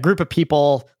it's like a group of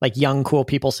people, like young, cool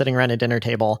people sitting around a dinner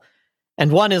table.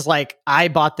 And one is like, I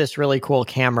bought this really cool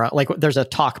camera. Like there's a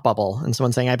talk bubble and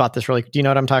someone saying, I bought this do you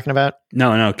know what I'm talking about?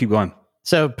 No, keep going.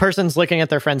 So person's looking at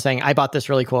their friend saying, I bought this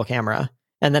really cool camera.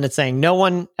 And then it's saying, no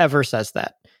one ever says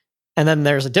that. And then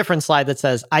there's a different slide that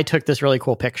says, I took this really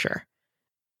cool picture.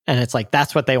 And it's like,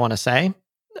 that's what they want to say.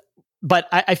 But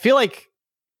I feel like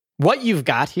what you've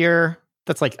got here,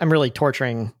 that's like, I'm really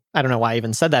torturing. I don't know why I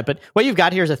even said that, but what you've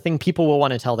got here is a thing people will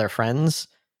want to tell their friends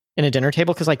in a dinner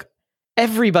table. Cause like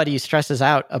everybody stresses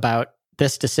out about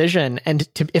this decision. And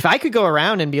if I could go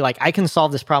around and be like, I can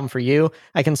solve this problem for you.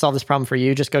 I can solve this problem for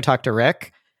you. Just go talk to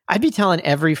Rick. I'd be telling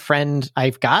every friend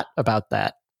I've got about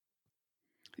that.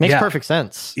 Makes perfect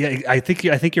sense. Yeah. I think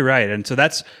you're right. And so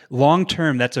that's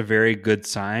long-term. That's a very good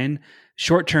sign.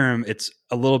 Short-term, it's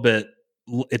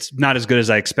not as good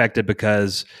as I expected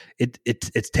because it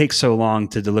takes so long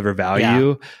to deliver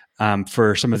value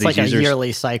for some of these users. It's like a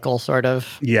yearly cycle, sort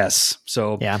of. Yes.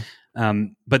 So, yeah.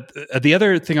 But the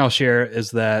other thing I'll share is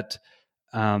that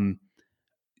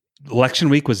election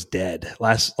week was dead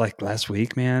last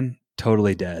week, man.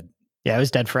 Totally dead. Yeah, it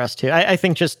was dead for us too. I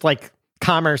think just like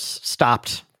commerce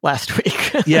stopped last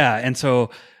week. Yeah, and so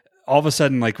all of a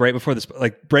sudden, right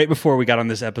before we got on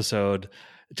this episode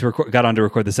to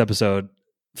record this episode,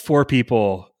 4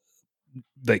 people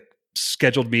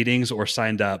scheduled meetings or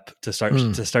signed up to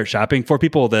start shopping. 4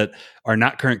 people that are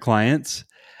not current clients,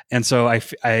 and so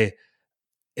I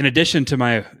in addition to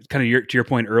my kind of to your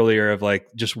point earlier of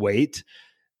just wait,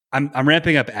 I'm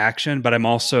ramping up action, but I'm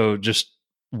also just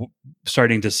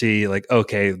starting to see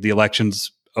okay, the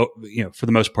election's for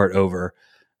the most part over.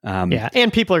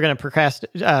 And people are going to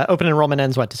procrastinate. Open enrollment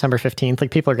ends December 15th.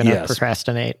 People are going to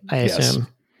procrastinate, I assume.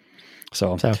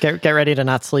 So get ready to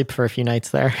not sleep for a few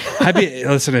nights there.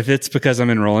 Listen, if it's because I'm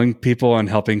enrolling people and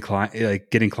helping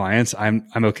getting clients, I'm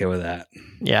okay with that.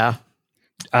 Yeah.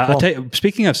 I'll tell you,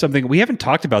 speaking of something, we haven't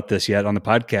talked about this yet on the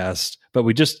podcast, but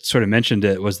we just sort of mentioned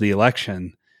it, was the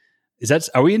election.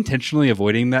 Are we intentionally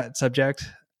avoiding that subject?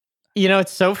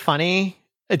 It's so funny.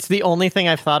 It's the only thing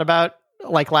I've thought about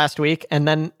like last week. And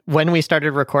then when we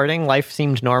started recording, life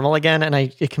seemed normal again. And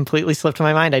it completely slipped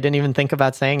my mind. I didn't even think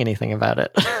about saying anything about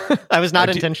it. I was not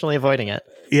intentionally avoiding it.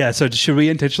 Yeah. So should we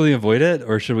intentionally avoid it,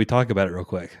 or should we talk about it real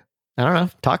quick? I don't know.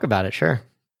 Talk about it. Sure.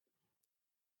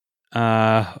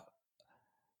 I'm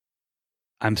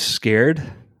scared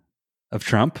of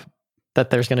Trump. That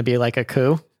there's going to be like a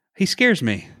coup? He scares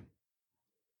me.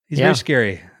 He's very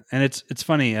scary. And it's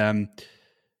funny.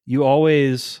 You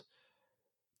always,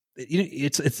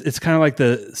 it's kind of like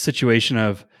the situation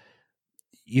of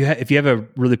if you have a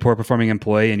really poor performing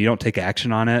employee and you don't take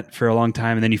action on it for a long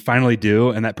time, and then you finally do,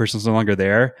 and that person's no longer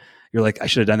there, you're like, I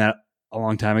should have done that a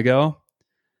long time ago.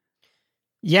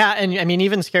 Yeah. And I mean,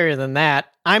 even scarier than that,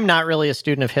 I'm not really a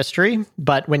student of history,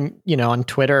 but when, on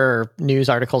Twitter or news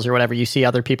articles or whatever, you see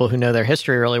other people who know their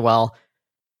history really well,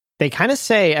 they kind of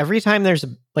say every time there's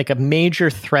like a major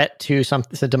threat to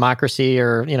a democracy,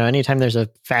 or, anytime there's a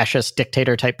fascist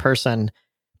dictator type person,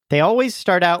 they always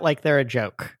start out like they're a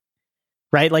joke,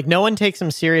 right? Like no one takes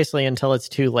them seriously until it's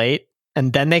too late.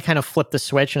 And then they kind of flip the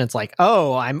switch and it's like,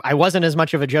 oh, I wasn't as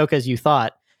much of a joke as you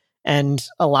thought. And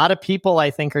a lot of people,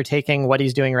 I think, are taking what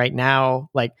he's doing right now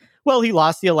like, well, he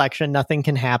lost the election, nothing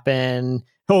can happen.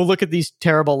 Oh, look at these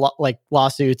terrible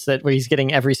lawsuits where he's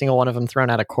getting every single one of them thrown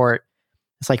out of court.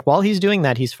 It's like, while he's doing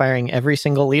that, he's firing every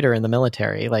single leader in the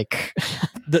military. Like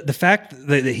the fact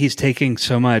that he's taking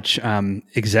so much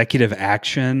executive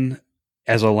action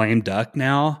as a lame duck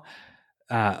now,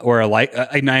 or a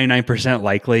 99%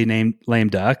 likely named lame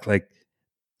duck, like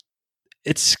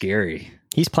it's scary.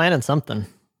 He's planning something.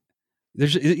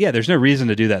 There's no reason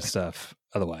to do that stuff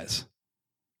otherwise.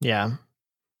 Yeah.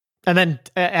 And then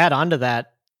add on to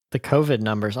that, the COVID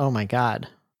numbers. Oh my God.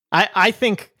 I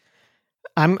think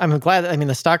I'm glad. I mean,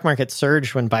 the stock market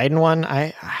surged when Biden won.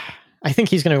 I think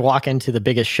he's going to walk into the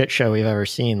biggest shit show we've ever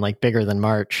seen, like bigger than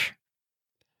March.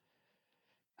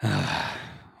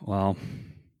 Well.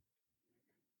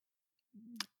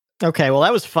 Okay. Well,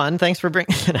 that was fun. Thanks for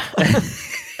bringing it up.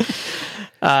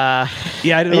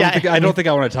 I don't think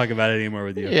I want to talk about it anymore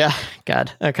with you. Yeah.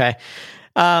 God. Okay.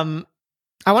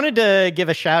 I wanted to give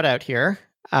a shout out here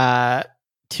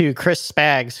to Chris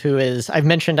Spags, who is, I've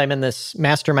mentioned I'm in this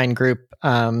mastermind group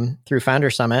through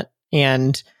Founder Summit.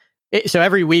 And so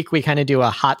every week we kind of do a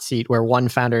hot seat where one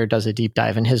founder does a deep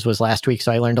dive, and his was last week.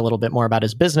 So I learned a little bit more about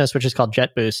his business, which is called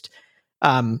JetBoost.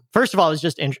 First of all, it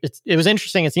was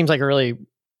interesting. It seems like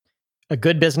a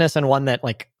good business, and one that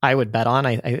like I would bet on.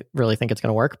 I really think it's going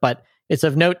to work, but it's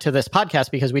of note to this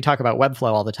podcast because we talk about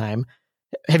Webflow all the time.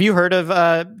 Have you heard of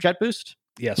JetBoost?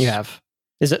 Yes. You have.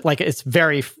 Is it like, it's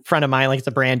very front of mind, like it's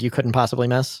a brand you couldn't possibly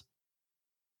miss?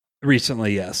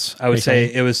 Recently, yes. I would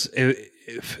say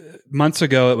months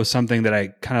ago, it was something that I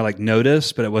kind of like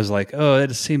noticed, but it was like, oh,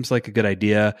 it seems like a good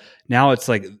idea. Now it's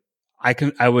like,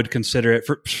 I would consider it,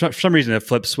 for some reason,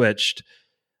 it switched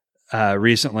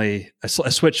recently. A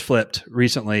switch flipped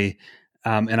recently.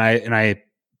 And I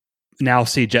now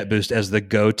see JetBoost as the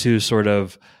go-to sort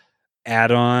of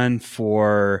add-on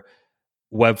for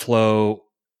Webflow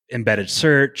embedded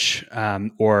search,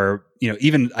 or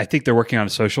even I think they're working on a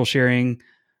social sharing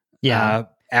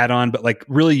add-on, but like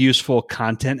really useful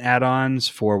content add-ons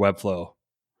for Webflow.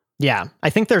 Yeah, I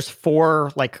think there's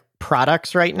 4 like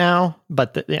products right now,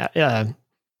 but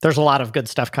there's a lot of good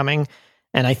stuff coming.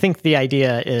 And I think the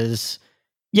idea is,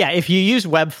 if you use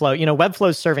Webflow, Webflow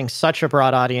is serving such a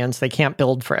broad audience, they can't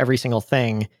build for every single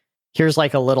thing. Here's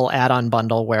like a little add-on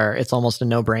bundle where it's almost a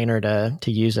no-brainer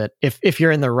to use it if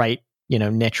you're in the right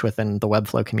niche within the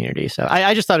Webflow community. So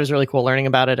I just thought it was really cool learning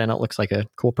about it, and it looks like a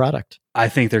cool product. I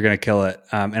think they're going to kill it,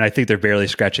 and I think they're barely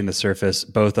scratching the surface,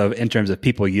 both in terms of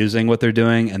people using what they're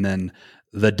doing, and then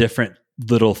the different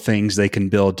little things they can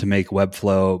build to make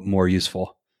Webflow more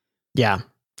useful. Yeah.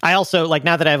 I also, like,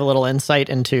 now that I have a little insight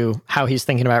into how he's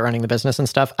thinking about running the business and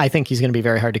stuff, I think he's going to be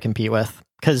very hard to compete with.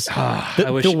 Because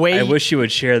I wish you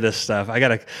would share this stuff. I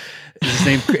gotta. His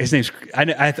name's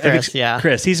Chris.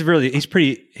 Chris. He's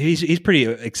pretty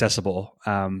accessible.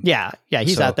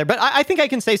 He's out there. But I think I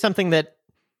can say something that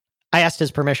I asked his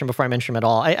permission before I mentioned him at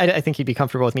all. I think he'd be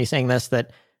comfortable with me saying this,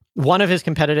 that one of his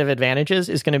competitive advantages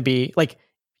is going to be, like,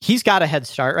 he's got a head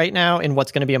start right now in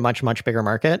what's going to be a much, much bigger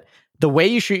market. The way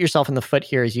you shoot yourself in the foot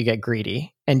here is you get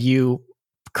greedy and you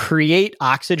create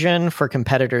oxygen for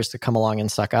competitors to come along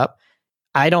and suck up.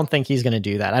 I don't think he's going to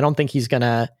do that. I don't think he's going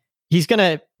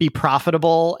to be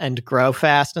profitable and grow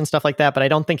fast and stuff like that. But I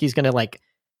don't think he's going to, like,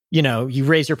 you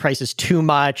raise your prices too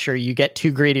much or you get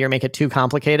too greedy or make it too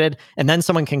complicated, and then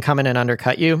someone can come in and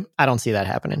undercut you. I don't see that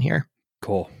happening here.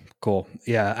 Cool.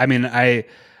 Yeah. I mean, I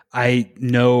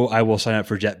know I will sign up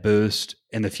for JetBoost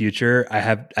in the future.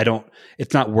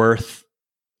 It's not worth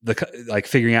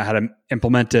figuring out how to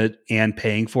implement it and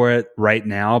paying for it right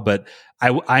now, but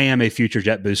I am a future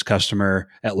JetBoost customer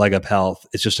at Leg Up Health.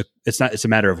 It's a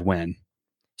matter of when.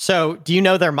 So do you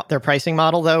know their pricing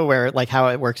model though, where how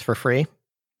it works for free?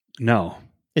 No.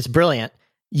 It's brilliant.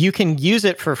 You can use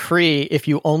it for free if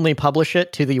you only publish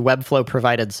it to the Webflow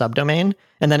provided subdomain.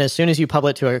 And then as soon as you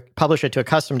publish it to a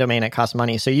custom domain, it costs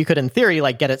money. So you could, in theory,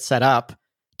 get it set up,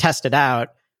 test it out,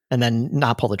 and then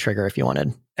not pull the trigger if you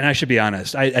wanted. And I should be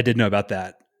honest, I did know about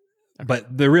that.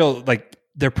 But the real,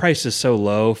 their price is so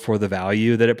low for the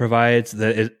value that it provides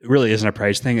that it really isn't a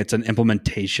price thing. It's an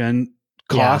implementation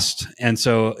cost. Yeah. And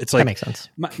so it's that makes sense.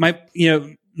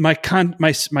 My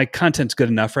content's good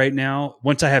enough right now.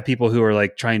 Once I have people who are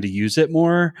trying to use it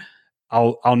more,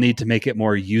 I'll need to make it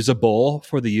more usable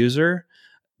for the user.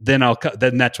 Then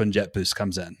that's when JetBoost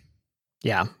comes in.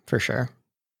 Yeah, for sure.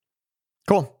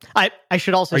 Cool. I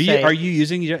should also say, are you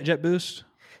using JetBoost?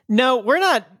 No, we're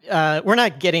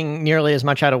not getting nearly as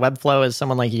much out of Webflow as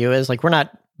someone like you is. We're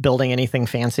not building anything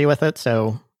fancy with it,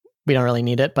 so we don't really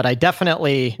need it. But I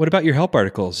definitely. What about your help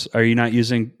articles? Are you not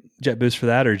using JetBoost for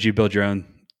that, or did you build your own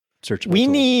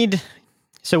searchable tool?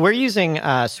 So we're using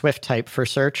SwiftType for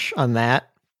search on that.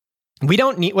 We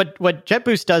don't need what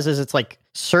JetBoost does is it's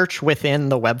search within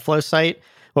the Webflow site.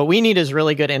 What we need is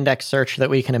really good index search that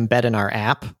we can embed in our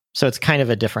app. So it's kind of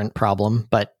a different problem,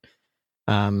 but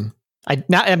I'm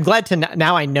glad to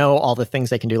now I know all the things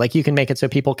they can do. You can make it so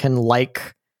people can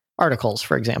like articles,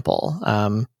 for example.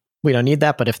 We don't need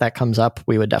that, but if that comes up,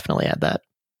 we would definitely add that.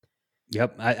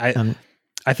 Yep, I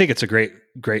think it's a great.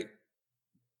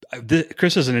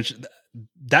 Chris is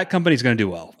that company's going to do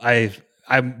well.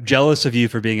 I'm jealous of you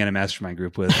for being in a mastermind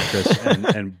group with Chris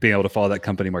and being able to follow that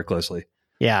company more closely.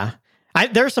 Yeah.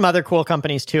 There are some other cool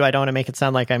companies too. I don't want to make it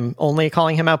sound like I'm only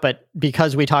calling him out, but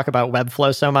because we talk about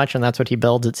Webflow so much and that's what he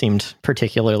builds, it seemed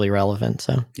particularly relevant.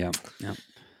 So yeah.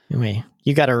 Anyway,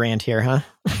 you got a rant here, huh?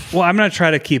 Well, I'm going to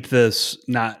try to keep this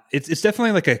it's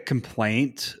definitely a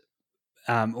complaint,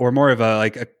 or more of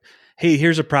a hey,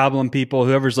 here's a problem, people.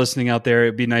 Whoever's listening out there,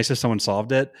 it'd be nice if someone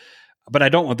solved it. But I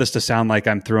don't want this to sound like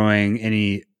I'm throwing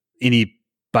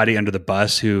anybody under the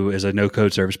bus who is a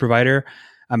no-code service provider.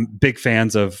 I'm big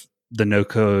fans of the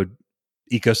no-code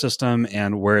ecosystem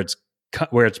and where it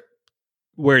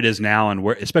is now and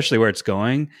especially where it's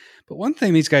going. But one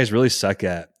thing these guys really suck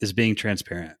at is being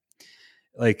transparent,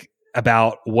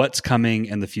 about what's coming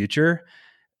in the future.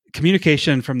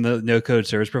 Communication from the no-code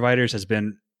service providers has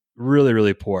been really,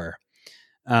 really poor.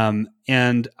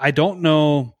 And I don't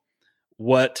know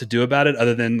what to do about it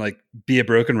other than be a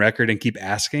broken record and keep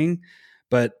asking.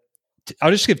 But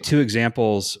I'll just give two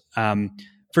examples.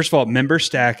 First of all,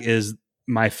 MemberStack is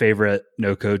my favorite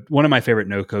one of my favorite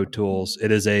no-code tools.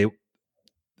 It is a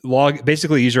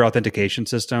basically user authentication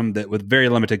system that with very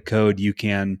limited code, you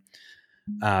can,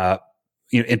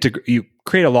 you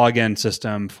create a login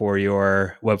system for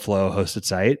your Webflow hosted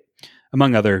site,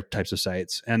 among other types of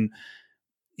sites. And,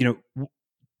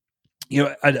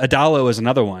 Adalo is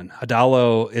another one.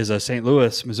 Adalo is a St.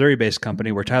 Louis, Missouri-based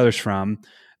company where Tyler's from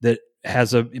that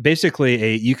has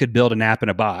you could build an app in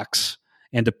a box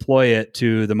and deploy it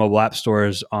to the mobile app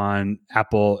stores on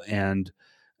Apple and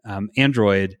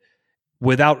Android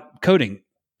without coding.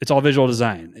 It's all visual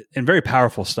design and very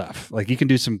powerful stuff. You can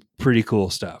do some pretty cool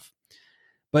stuff.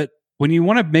 But when you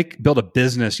want to build a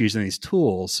business using these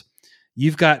tools,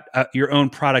 you've got your own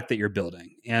product that you're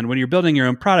building. And when you're building your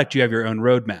own product, you have your own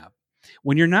roadmap.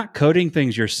 When you're not coding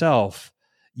things yourself,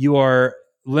 you are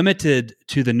limited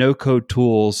to the no-code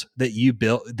tools that you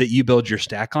build your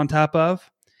stack on top of.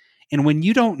 And when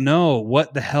you don't know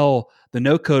what the hell the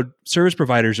no-code service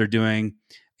providers are doing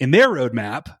in their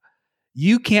roadmap,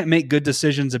 you can't make good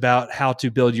decisions about how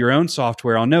to build your own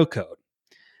software on no-code.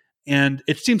 And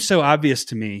it seems so obvious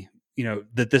to me,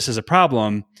 that this is a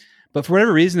problem, but for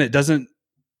whatever reason, it doesn't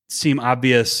seem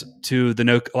obvious to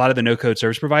a lot of the no-code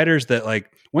service providers that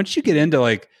once you get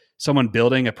into someone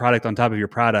building a product on top of your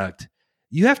product,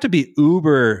 you have to be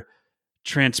uber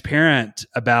transparent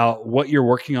about what you're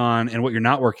working on and what you're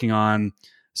not working on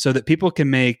so that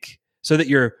so that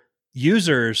your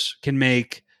users can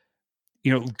make,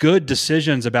 good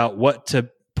decisions about what to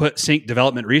put sync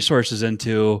development resources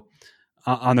into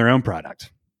on their own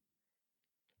product.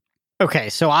 Okay.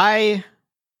 So I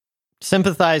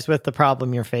sympathize with the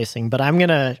problem you're facing, but I'm going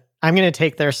to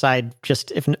take their side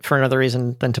just for another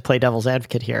reason than to play devil's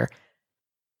advocate here.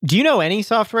 Do you know any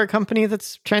software company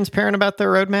that's transparent about their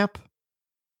roadmap?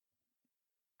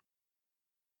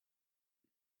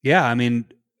 Yeah, I mean,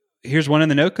 here's one in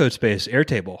the no-code space,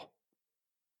 Airtable.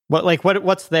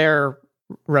 What's their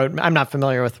road? I'm not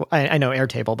familiar with. I know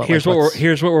Airtable, but here's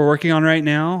what we're working on right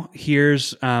now. Here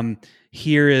is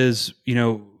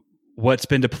what's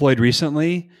been deployed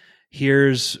recently.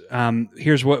 Here's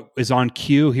what is on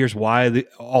queue. Here's why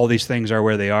all these things are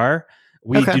where they are.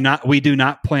 We do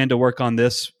not plan to work on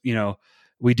this.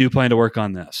 We do plan to work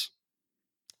on this.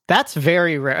 That's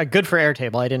very rare. Good for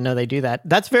Airtable. I didn't know they do that.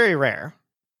 That's very rare.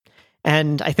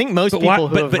 And I think most people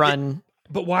who have run.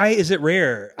 But why is it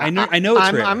rare? I know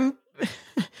it's rare.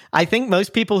 I think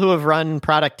most people who have run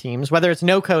product teams, whether it's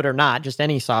no code or not, just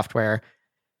any software,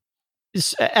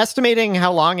 estimating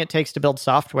how long it takes to build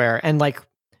software and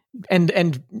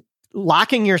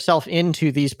locking yourself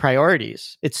into these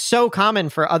priorities. It's so common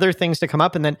for other things to come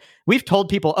up. And then we've told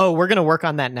people, oh, we're going to work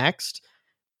on that next.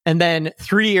 And then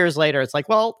 3 years later, it's like,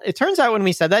 well, it turns out when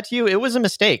we said that to you, it was a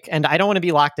mistake. And I don't want to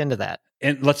be locked into that.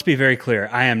 And let's be very clear.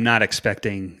 I am not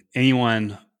expecting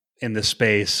anyone in this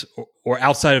space or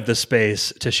outside of this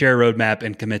space to share a roadmap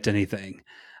and commit to anything.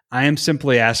 I am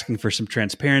simply asking for some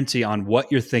transparency on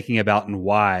what you're thinking about and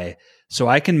why, so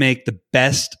I can make the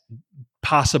best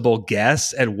possible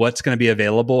guess at what's going to be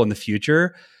available in the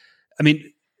future. I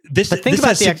mean, think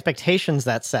about the expectations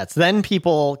that sets. Then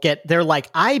people they're like,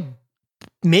 I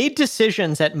made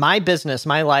decisions at my business,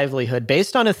 my livelihood,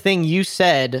 based on a thing you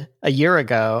said a year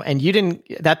ago, and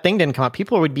that thing didn't come up.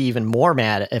 People would be even more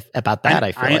mad about that.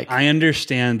 I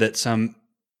understand that some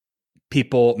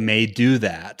people may do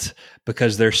that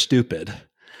because they're stupid,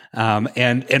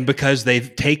 and because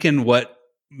they've taken what,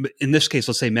 in this case,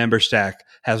 let's say MemberStack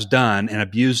has done and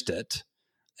abused it.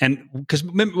 And because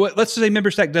let's say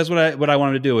MemberStack does what I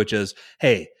wanted to do, which is,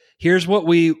 hey, here's what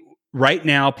we right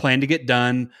now plan to get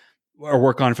done or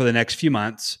work on for the next few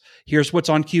months. Here's what's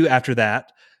on queue after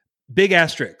that. Big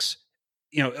asterisks.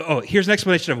 Here's an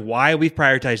explanation of why we've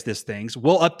prioritized these things.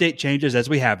 We'll update changes as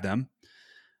we have them.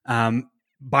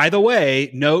 By the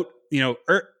way, note,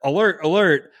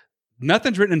 alert,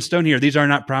 nothing's written in stone here. These are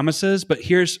not promises, but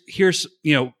here's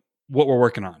what we're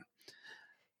working on.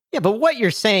 Yeah, but what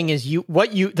you're saying is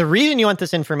the reason you want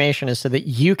this information is so that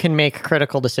you can make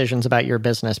critical decisions about your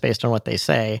business based on what they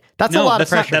say. That's a lot of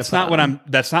pressure. That's not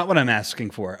what I'm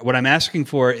asking for. What I'm asking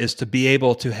for is to be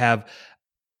able to have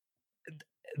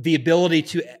the ability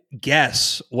to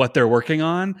guess what they're working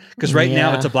on, because right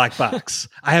now it's a black box.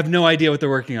 I have no idea what they're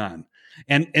working on.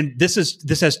 And this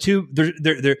has two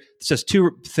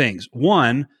things.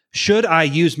 One, should I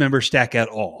use MemberStack at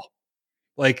all?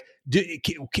 Like,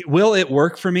 will it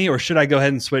work for me, or should I go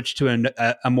ahead and switch to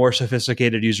a more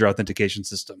sophisticated user authentication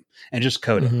system and just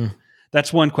code it?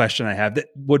 That's one question I have that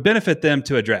would benefit them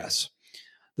to address.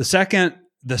 The second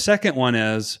one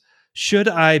is, should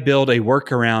I build a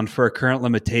workaround for a current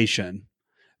limitation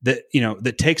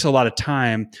that takes a lot of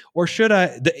time, or should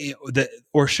I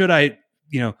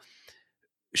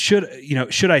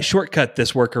shortcut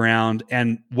this workaround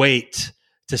and wait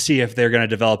to see if they're going to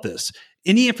develop this?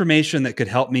 Any information that could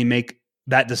help me make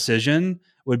that decision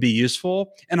would be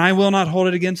useful, and I will not hold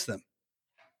it against them.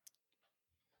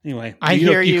 Anyway,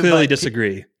 you clearly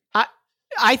disagree.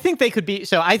 I think they could be.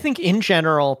 So I think in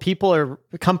general,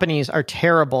 companies are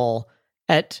terrible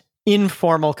at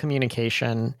informal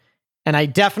communication, and I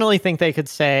definitely think they could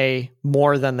say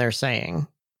more than they're saying.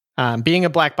 Being a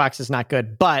black box is not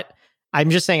good, but I'm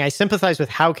just saying I sympathize with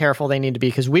how careful they need to be,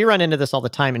 because we run into this all the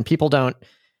time, and people don't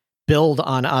build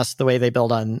on us the way they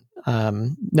build on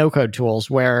no-code tools,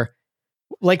 where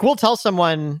we'll tell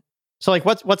someone, so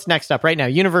what's next up right now?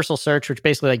 Universal search, which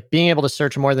basically being able to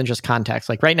search more than just contacts.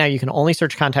 Right now you can only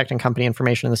search contact and company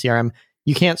information in the CRM.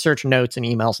 You can't search notes and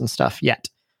emails and stuff yet.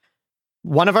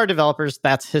 One of our developers,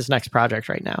 that's his next project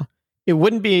right now. It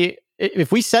wouldn't be,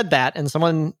 if we said that and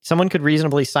someone could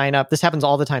reasonably sign up. This happens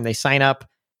all the time. They sign up,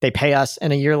 they pay us,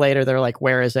 and a year later, they're like,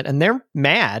 where is it? And they're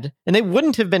mad. And they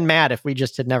wouldn't have been mad if we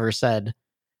just had never said,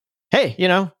 hey,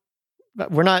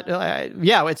 we're not,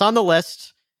 it's on the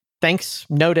list. Thanks,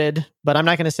 noted. But I'm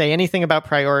not going to say anything about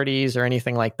priorities or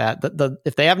anything like that.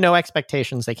 If they have no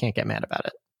expectations, they can't get mad about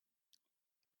it.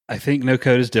 I think no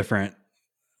code is different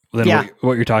than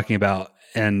what you're talking about.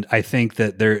 And I think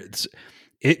that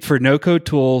for no code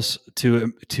tools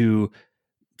to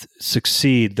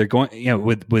succeed, they're going,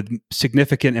 with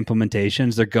significant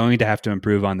implementations, they're going to have to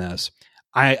improve on this.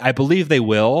 I believe they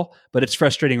will, but it's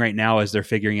frustrating right now as they're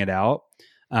figuring it out.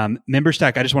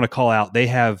 MemberStack, I just want to call out, they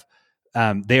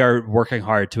are working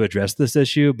hard to address this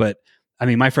issue, but I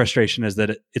mean, my frustration is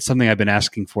that it's something I've been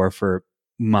asking for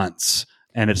months,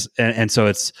 and so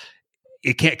it's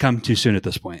it can't come too soon at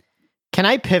this point. Can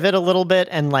I pivot a little bit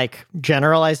and like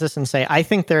generalize this and say, I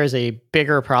think there is a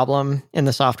bigger problem in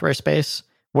the software space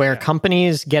where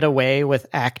companies get away with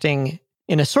acting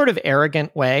in a sort of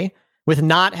arrogant way, with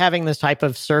not having this type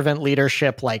of servant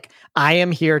leadership, like I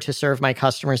am here to serve my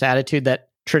customers attitude that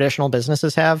traditional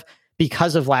businesses have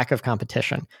because of lack of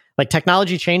competition. Like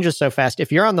technology changes so fast.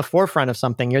 If you're on the forefront of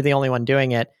something, you're the only one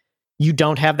doing it. You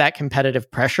don't have that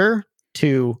competitive pressure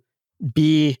to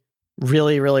be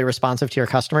really, really responsive to your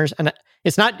customers. And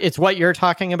it's what you're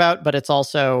talking about, but it's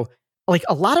also like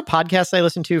a lot of podcasts I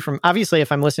listen to from, obviously,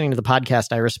 if I'm listening to the podcast,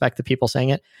 I respect the people saying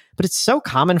it, but it's so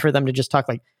common for them to just talk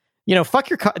like, fuck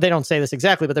your, they don't say this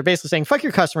exactly, but they're basically saying, fuck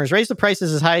your customers, raise the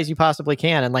prices as high as you possibly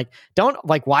can. And like,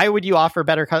 why would you offer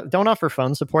don't offer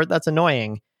phone support? That's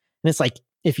annoying. And it's like,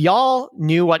 if y'all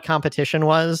knew what competition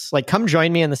was, like, come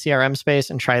join me in the CRM space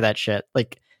and try that shit.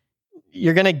 Like,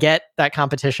 you're going to get that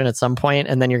competition at some point,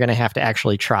 and then you're going to have to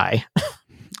actually try.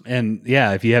 And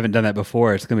yeah, if you haven't done that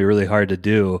before, it's going to be really hard to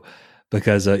do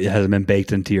because it hasn't been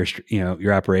baked into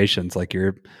your operations like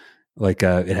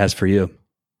it has for you.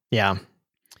 Yeah.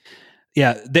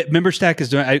 Yeah. MemberStack is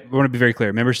doing, I want to be very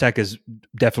clear. MemberStack is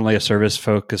definitely a service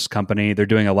focused company. They're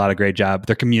doing a lot of great job.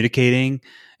 They're communicating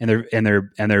and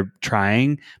they're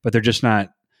trying, but they're just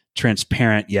not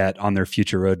transparent yet on their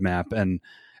future roadmap. And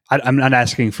I'm not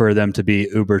asking for them to be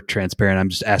uber transparent. I'm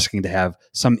just asking to have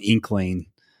some inkling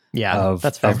of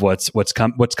what's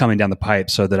coming down the pipe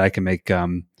so that I can make a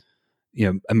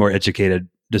more educated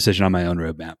decision on my own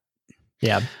roadmap.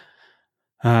 Yeah.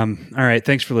 All right.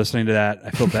 Thanks for listening to that.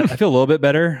 I feel bad. I feel a little bit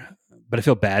better, but I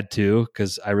feel bad too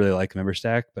because I really like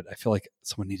MemberStack, but I feel like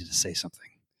someone needed to say something.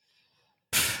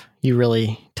 You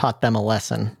really taught them a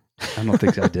lesson. I don't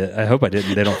think I did. I hope I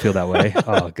didn't. They don't feel that way.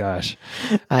 Oh gosh.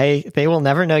 They will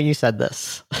never know you said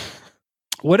this.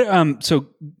 What? So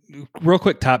real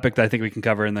quick topic that I think we can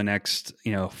cover in the next,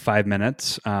 5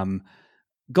 minutes.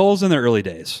 Goals in the early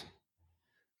days.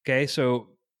 Okay. So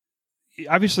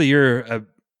obviously you're a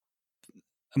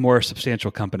more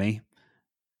substantial company.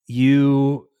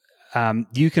 You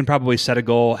can probably set a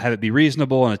goal, have it be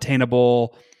reasonable and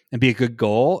attainable and be a good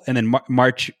goal, and then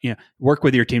march, work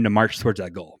with your team to march towards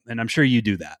that goal. And I'm sure you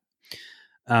do that.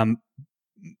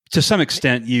 To some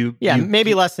extent,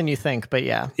 maybe less than you think, but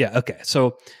yeah. Yeah. Okay.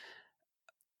 So,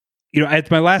 at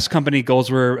my last company,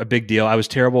 goals were a big deal. I was a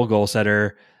terrible goal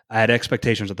setter. I had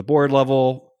expectations at the board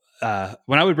level.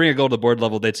 When I would bring a goal to the board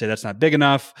level, they'd say that's not big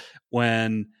enough.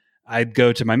 When I'd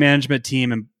go to my management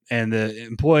team and the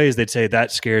employees, they'd say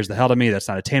that scares the hell out of me. That's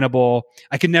not attainable.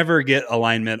 I could never get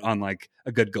alignment on like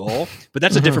a good goal, but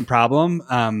that's a different problem.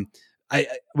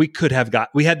 We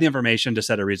had the information to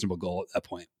set a reasonable goal at that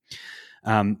point.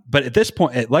 But at this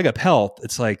point at LegUp Health,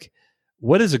 it's like,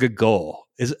 what is a good goal?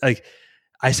 Is like,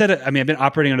 I've been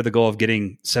operating under the goal of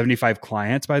getting 75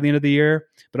 clients by the end of the year,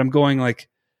 but I'm going like,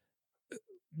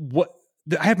 what?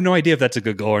 I have no idea if that's a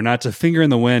good goal or not. It's a finger in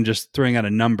the wind, just throwing out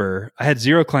a number. I had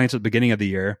 0 clients at the beginning of the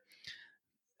year.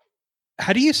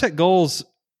 How do you set goals?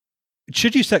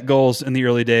 Should you set goals in the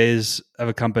early days of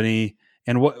a company?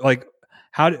 And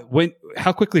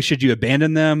how quickly should you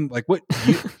abandon them? Like what,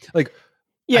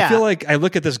 yeah. I feel like I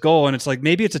look at this goal and it's like,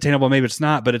 maybe it's attainable, maybe it's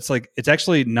not, but it's like, it's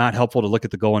actually not helpful to look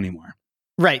at the goal anymore.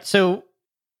 Right. So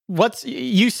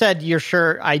you said, you're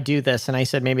sure I do this. And I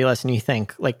said, maybe less than you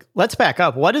think. Like, let's back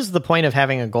up. What is the point of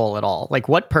having a goal at all? Like,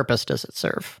 what purpose does it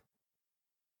serve?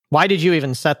 Why did you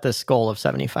even set this goal of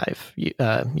 75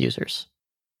 users?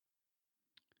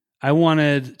 I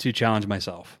wanted to challenge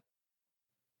myself.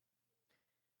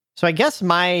 So I guess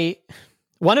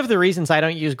one of the reasons I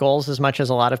don't use goals as much as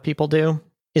a lot of people do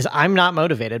is I'm not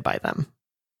motivated by them.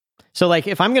 So like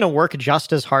if I'm going to work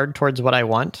just as hard towards what I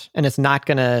want and it's not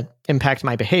going to impact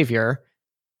my behavior,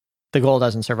 the goal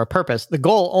doesn't serve a purpose. The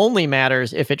goal only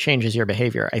matters if it changes your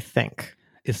behavior, I think.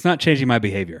 It's not changing my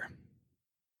behavior.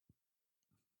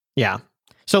 Yeah.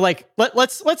 So like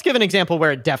let's give an example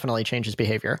where it definitely changes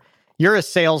behavior. You're a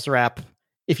sales rep.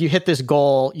 If you hit this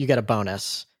goal, you get a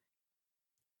bonus.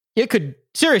 It could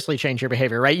seriously change your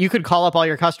behavior, right? You could call up all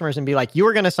your customers and be like, you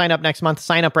are going to sign up next month.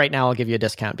 Sign up right now. I'll give you a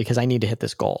discount because I need to hit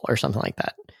this goal or something like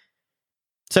that.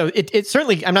 So it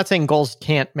certainly, I'm not saying goals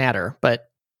can't matter, but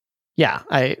yeah,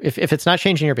 if it's not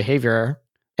changing your behavior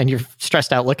and you're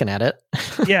stressed out looking at it.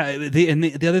 Yeah.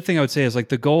 The other thing I would say is like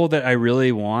the goal that I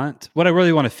really want, what I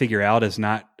really want to figure out is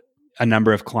not a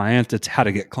number of clients. It's how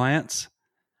to get clients.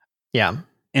 Yeah.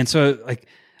 And so like,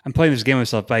 I'm playing this game with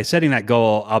myself. By setting that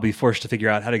goal, I'll be forced to figure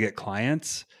out how to get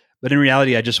clients. But in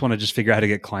reality, I just want to figure out how to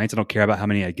get clients. I don't care about how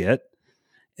many I get.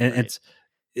 And right.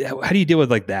 How do you deal with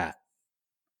like that?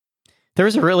 There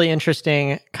was a really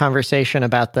interesting conversation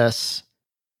about this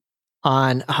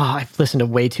I've listened to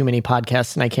way too many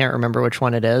podcasts and I can't remember which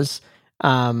one it is.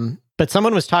 But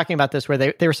someone was talking about this where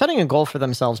they were setting a goal for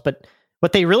themselves, but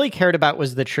what they really cared about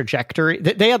was the trajectory.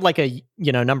 They had like a,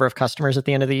 number of customers at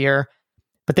the end of the year,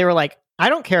 but they were like, I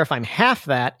don't care if I'm half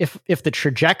that if the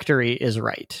trajectory is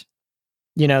right.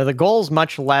 The goal's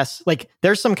much less like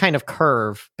there's some kind of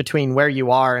curve between where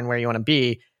you are and where you want to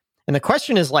be. And the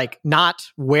question is like not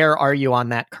where are you on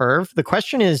that curve? The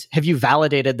question is, have you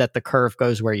validated that the curve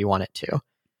goes where you want it to?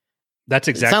 That's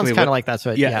exactly. It sounds kind of like that's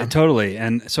what. Yeah, totally.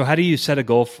 And so, how do you set a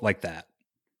goal like that?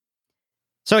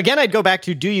 So again, I'd go back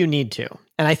to, do you need to?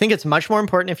 And I think it's much more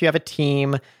important if you have a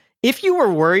team. If you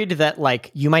were worried that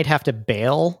like you might have to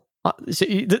bail,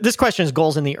 this question is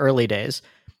goals in the early days.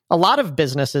 A lot of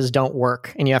businesses don't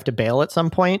work and you have to bail at some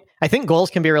point. I think goals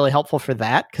can be really helpful for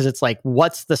that because it's like,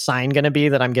 what's the sign going to be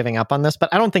that I'm giving up on this?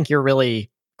 But I don't think you're really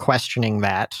questioning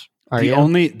that. The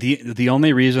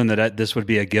only reason that this would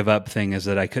be a give up thing is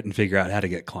that I couldn't figure out how to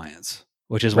get clients,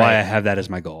 which is why I have that as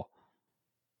my goal.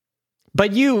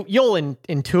 But you'll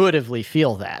intuitively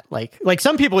feel that. Like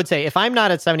some people would say, if I'm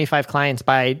not at 75 clients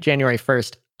by January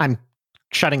 1st, I'm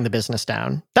shutting the business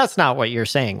down. That's not what you're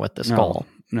saying with this goal.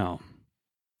 No.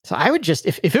 So I would just,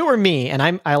 if it were me,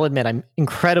 and I'll admit I'm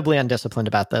incredibly undisciplined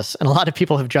about this, and a lot of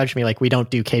people have judged me like we don't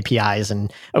do KPIs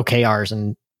and OKRs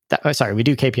and we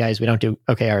do KPIs, we don't do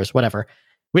OKRs, whatever.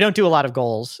 We don't do a lot of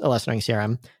goals, Less Annoying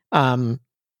CRM.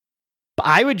 But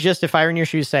I would just, if I were in your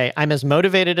shoes, say I'm as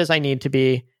motivated as I need to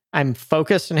be. I'm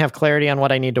focused and have clarity on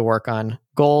what I need to work on.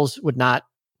 Goals would not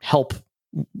help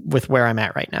with where I'm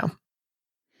at right now.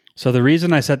 So the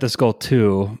reason I set this goal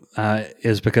too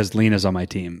is because Lena's on my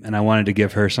team and I wanted to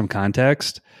give her some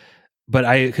context, but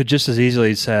I could just as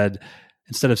easily said,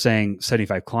 instead of saying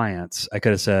 75 clients, I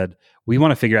could have said, we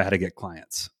want to figure out how to get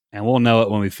clients and we'll know it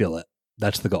when we feel it.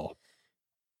 That's the goal.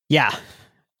 Yeah.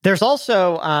 There's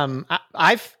also,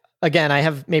 I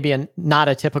have maybe not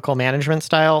a typical management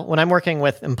style. When I'm working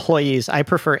with employees, I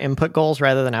prefer input goals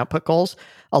rather than output goals.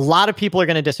 A lot of people are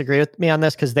going to disagree with me on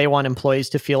this because they want employees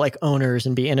to feel like owners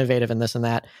and be innovative and this and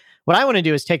that. What I want to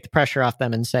do is take the pressure off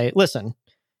them and say, listen,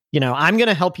 I'm going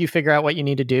to help you figure out what you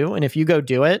need to do. And if you go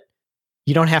do it,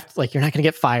 you don't have to, you're not going to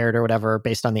get fired or whatever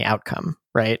based on the outcome,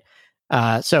 right?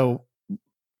 So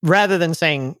rather than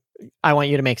saying, I want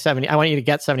you to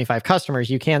get 75 customers,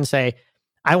 you can say,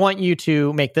 I want you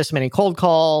to make this many cold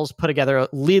calls, put together a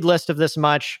lead list of this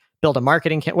much, build a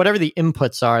marketing kit, whatever the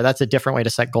inputs are. That's a different way to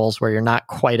set goals where you're not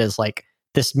quite as like,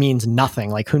 this means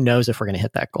nothing. Like, who knows if we're going to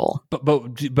hit that goal? But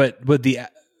with the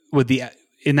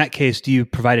in that case, do you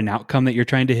provide an outcome that you're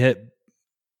trying to hit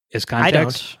as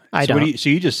context? I don't. So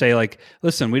you just say like,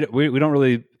 listen, we don't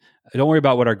worry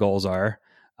about what our goals are.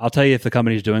 I'll tell you if the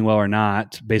company's doing well or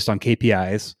not based on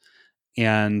KPIs.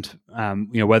 And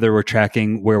whether we're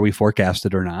tracking where we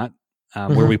forecasted or not,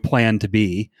 where we plan to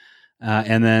be,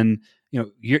 and then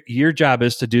your job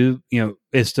is to do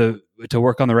is to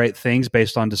work on the right things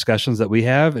based on discussions that we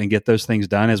have and get those things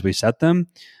done as we set them,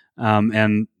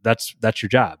 and that's your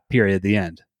job. Period. At the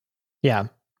end. Yeah,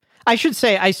 I should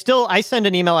say I send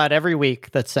an email out every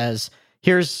week that says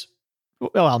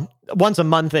once a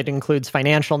month, it includes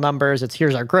financial numbers.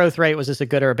 Here's our growth rate. Was this a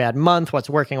good or a bad month?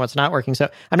 What's working, what's not working? So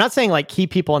I'm not saying like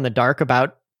keep people in the dark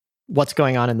about what's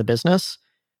going on in the business,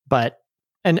 but,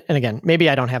 and again, maybe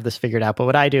I don't have this figured out, but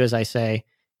what I do is I say,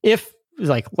 if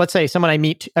like, let's say someone I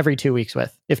meet every 2 weeks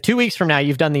with, if 2 weeks from now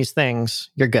you've done these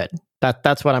things, you're good.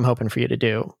 That's what I'm hoping for you to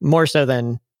do, more so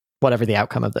than whatever the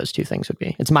outcome of those two things would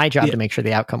be. It's my job to make sure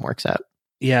the outcome works out.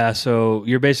 Yeah. So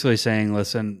you're basically saying,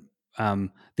 listen,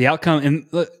 the outcome,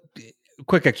 and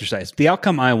quick exercise. The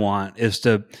outcome I want is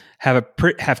to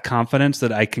have confidence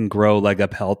that I can grow Leg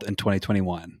Up Health in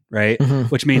 2021, right? Mm-hmm.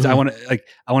 Which means I want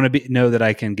to know that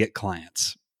I can get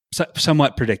clients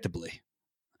somewhat predictably.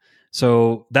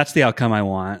 So that's the outcome I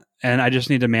want, and I just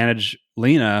need to manage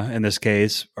Lena in this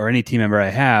case, or any team member I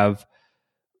have,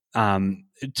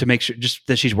 to make sure just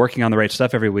that she's working on the right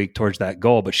stuff every week towards that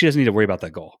goal. But she doesn't need to worry about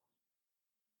that goal.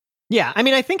 Yeah, I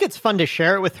mean, I think it's fun to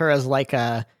share it with her as like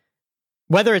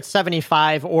whether it's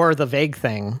 75 or the vague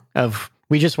thing of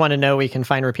we just want to know we can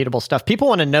find repeatable stuff. People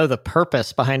want to know the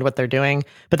purpose behind what they're doing,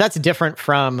 but that's different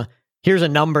from here's a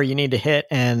number you need to hit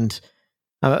and,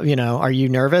 are you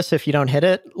nervous if you don't hit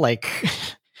it? Like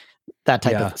that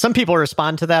type of, some people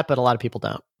respond to that, but a lot of people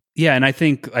don't. Yeah. And I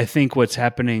think what's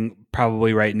happening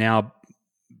probably right now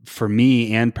for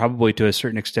me and probably to a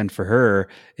certain extent for her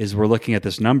is we're looking at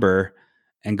this number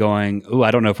and going, oh, I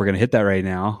don't know if we're going to hit that right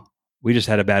now. We just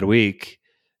had a bad week.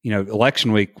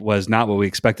 Election week was not what we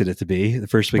expected it to be, the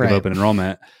first week of open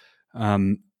enrollment.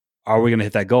 Are we going to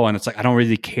hit that goal? And it's like, I don't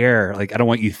really care. Like, I don't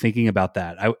want you thinking about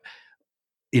that.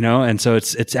 and so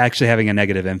it's actually having a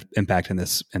negative impact in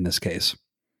this case.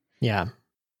 Yeah.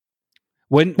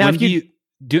 When do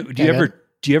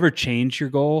you ever change your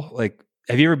goal? Like,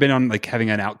 have you ever been on like having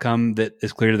an outcome that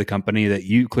is clear to the company that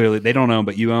you clearly they don't own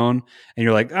but you own, and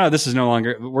you're like, oh, this is no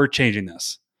longer, we're changing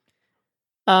this?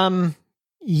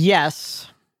 Yes.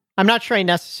 I'm not sure I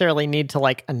necessarily need to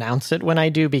like announce it when I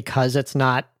do, because it's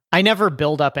not, I never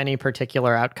build up any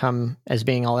particular outcome as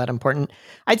being all that important.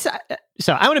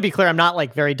 So I want to be clear, I'm not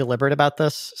like very deliberate about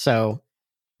this. So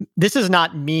this is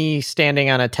not me standing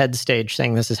on a TED stage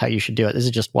saying this is how you should do it. This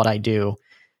is just what I do.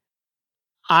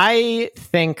 I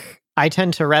think I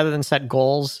tend to, rather than set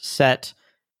goals, set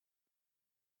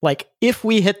like, if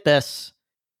we hit this,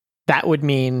 that would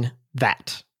mean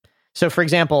that. So for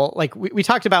example, like we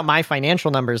talked about my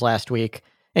financial numbers last week,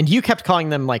 and you kept calling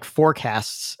them like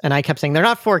forecasts. And I kept saying they're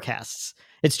not forecasts.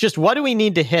 It's just, what do we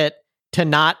need to hit to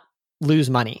not lose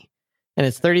money? And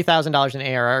it's $30,000 in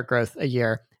ARR growth a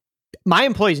year. My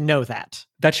employees know that.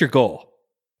 That's your goal.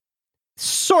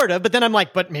 Sort of. But then I'm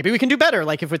like, but maybe we can do better.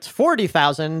 Like if it's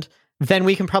 40,000, then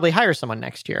we can probably hire someone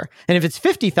next year. And if it's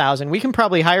 50,000, we can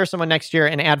probably hire someone next year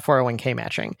and add 401k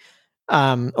matching.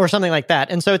 Or something like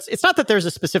that. And so it's not that there's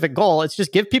a specific goal. It's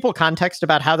just give people context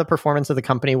about how the performance of the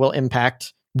company will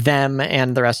impact them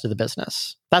and the rest of the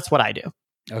business. That's what I do.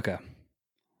 Okay.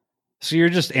 So you're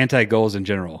just anti-goals in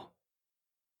general.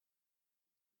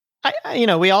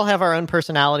 We all have our own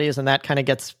personalities, and that kind of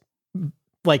gets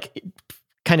like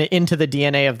kind of into the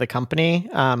DNA of the company.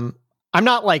 I'm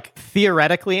not like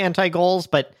theoretically anti-goals,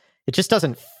 but it just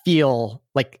doesn't feel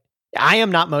like, I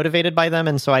am not motivated by them,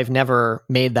 and so I've never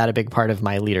made that a big part of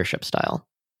my leadership style.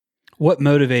 What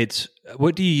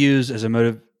do you use as a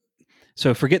motive?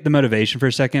 So forget the motivation for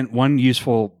a second. One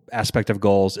useful aspect of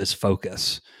goals is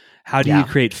focus. How do you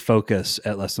create focus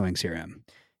at Less Than Wings CRM?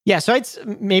 Yeah, so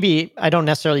I don't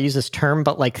necessarily use this term,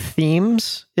 but like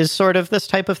themes is sort of this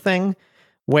type of thing,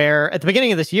 where at the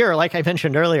beginning of this year, like I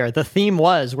mentioned earlier, the theme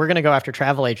was, we're going to go after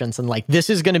travel agents, and like, this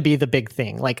is going to be the big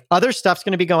thing. Like, other stuff's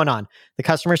going to be going on. The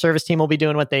customer service team will be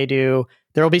doing what they do.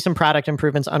 There will be some product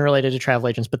improvements unrelated to travel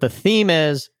agents, but the theme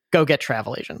is go get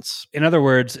travel agents. In other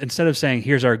words, instead of saying,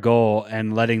 here's our goal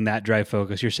and letting that drive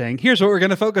focus, you're saying, here's what we're going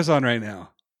to focus on right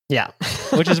now. Yeah.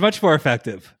 Which is much more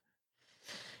effective.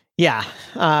 Yeah.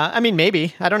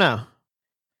 Maybe, I don't know.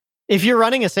 If you're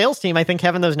running a sales team, I think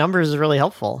having those numbers is really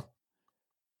helpful.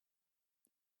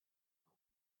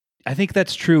 I think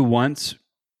that's true once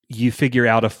you figure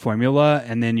out a formula,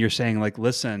 and then you're saying like,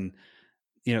 listen,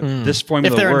 this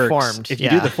formula works. Informed, if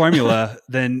you do the formula,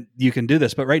 then you can do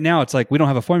this. But right now it's like, we don't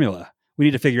have a formula. We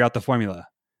need to figure out the formula.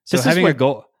 So having a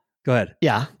goal, go ahead.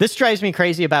 Yeah. This drives me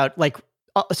crazy about like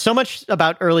so much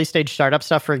about early stage startup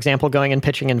stuff, for example, going and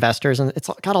pitching investors. And it's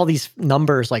got all these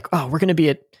numbers like, oh, we're going to be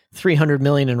at 300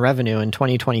 million in revenue in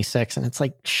 2026. And it's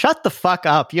like, shut the fuck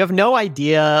up. You have no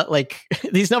idea. Like,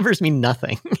 these numbers mean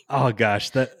nothing. Oh gosh.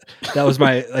 That was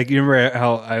my, like, you remember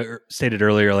how I stated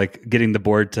earlier, like getting the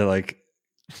board to like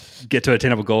get to an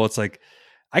attainable goal. It's like,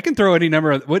 I can throw any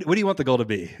number. What do you want the goal to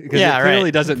be? Because it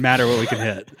clearly doesn't matter what we can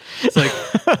hit. It's like,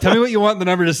 tell me what you want the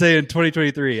number to say in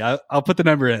 2023. I'll put the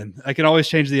number in. I can always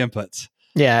change the inputs.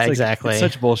 Yeah, exactly. It's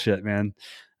such bullshit, man.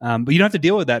 But you don't have to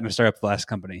deal with that in a startup last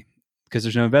company because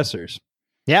there's no investors.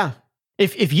 Yeah.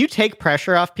 If you take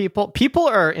pressure off people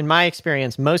are, in my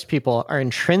experience, most people are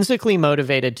intrinsically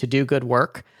motivated to do good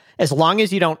work as long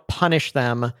as you don't punish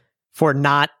them for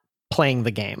not playing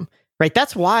the game. Right?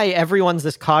 That's why everyone's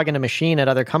this cog in a machine at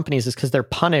other companies, is because they're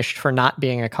punished for not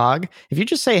being a cog. If you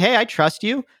just say, hey, I trust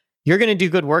you, you're going to do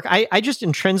good work. I just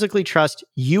intrinsically trust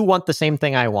you want the same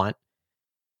thing I want.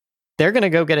 They're going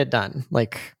to go get it done.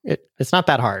 Like, it's not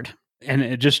that hard.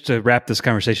 And just to wrap this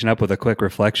conversation up with a quick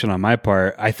reflection on my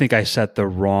part, I think I set the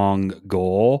wrong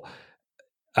goal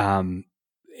and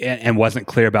wasn't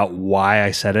clear about why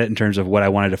I set it in terms of what I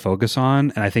wanted to focus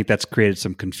on. And I think that's created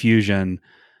some confusion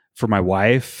for my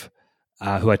wife,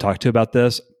 who I talked to about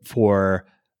this, for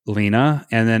Lena,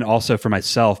 and then also for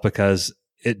myself, because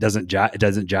it doesn't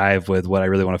jive with what I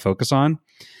really want to focus on.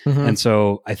 Mm-hmm. And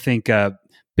so I think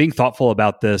being thoughtful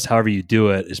about this, however you do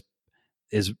it,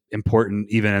 is important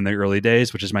even in the early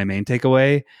days, which is my main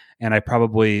takeaway. And I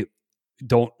can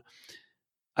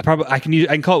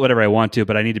call it whatever I want to,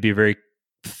 but I need to be very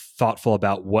thoughtful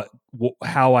about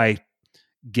how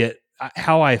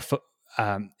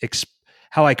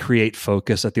I create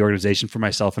focus at the organization for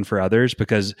myself and for others,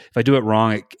 because if I do it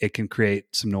wrong, it can create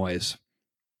some noise.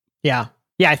 Yeah.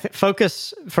 Yeah.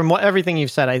 Focus, from everything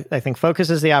you've said, I think focus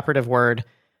is the operative word.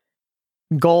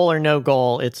 Goal or no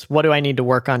goal, it's what do I need to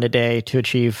work on today to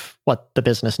achieve what the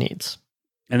business needs?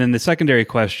 And then the secondary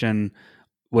question,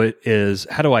 what is,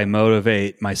 how do I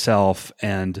motivate myself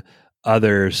and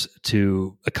others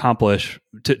to accomplish,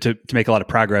 to make a lot of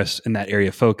progress in that area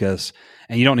of focus?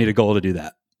 And you don't need a goal to do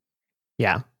that.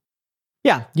 Yeah.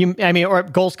 Yeah. Or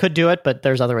goals could do it, but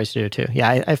there's other ways to do it too.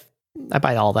 Yeah. I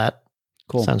buy all that.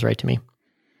 Cool. Sounds right to me.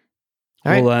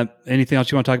 All right. Anything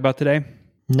else you want to talk about today?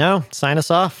 No, sign us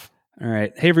off. All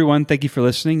right. Hey, everyone. Thank you for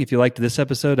listening. If you liked this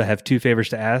episode, I have 2 favors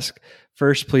to ask.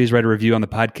 First, please write a review on the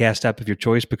podcast app of your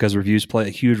choice, because reviews play a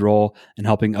huge role in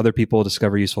helping other people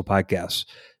discover useful podcasts.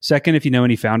 Second, if you know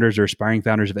any founders or aspiring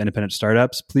founders of independent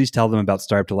startups, please tell them about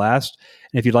Startup to Last.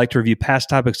 And if you'd like to review past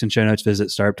topics and show notes, visit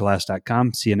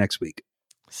startuptolast.com. See you next week.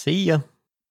 See ya.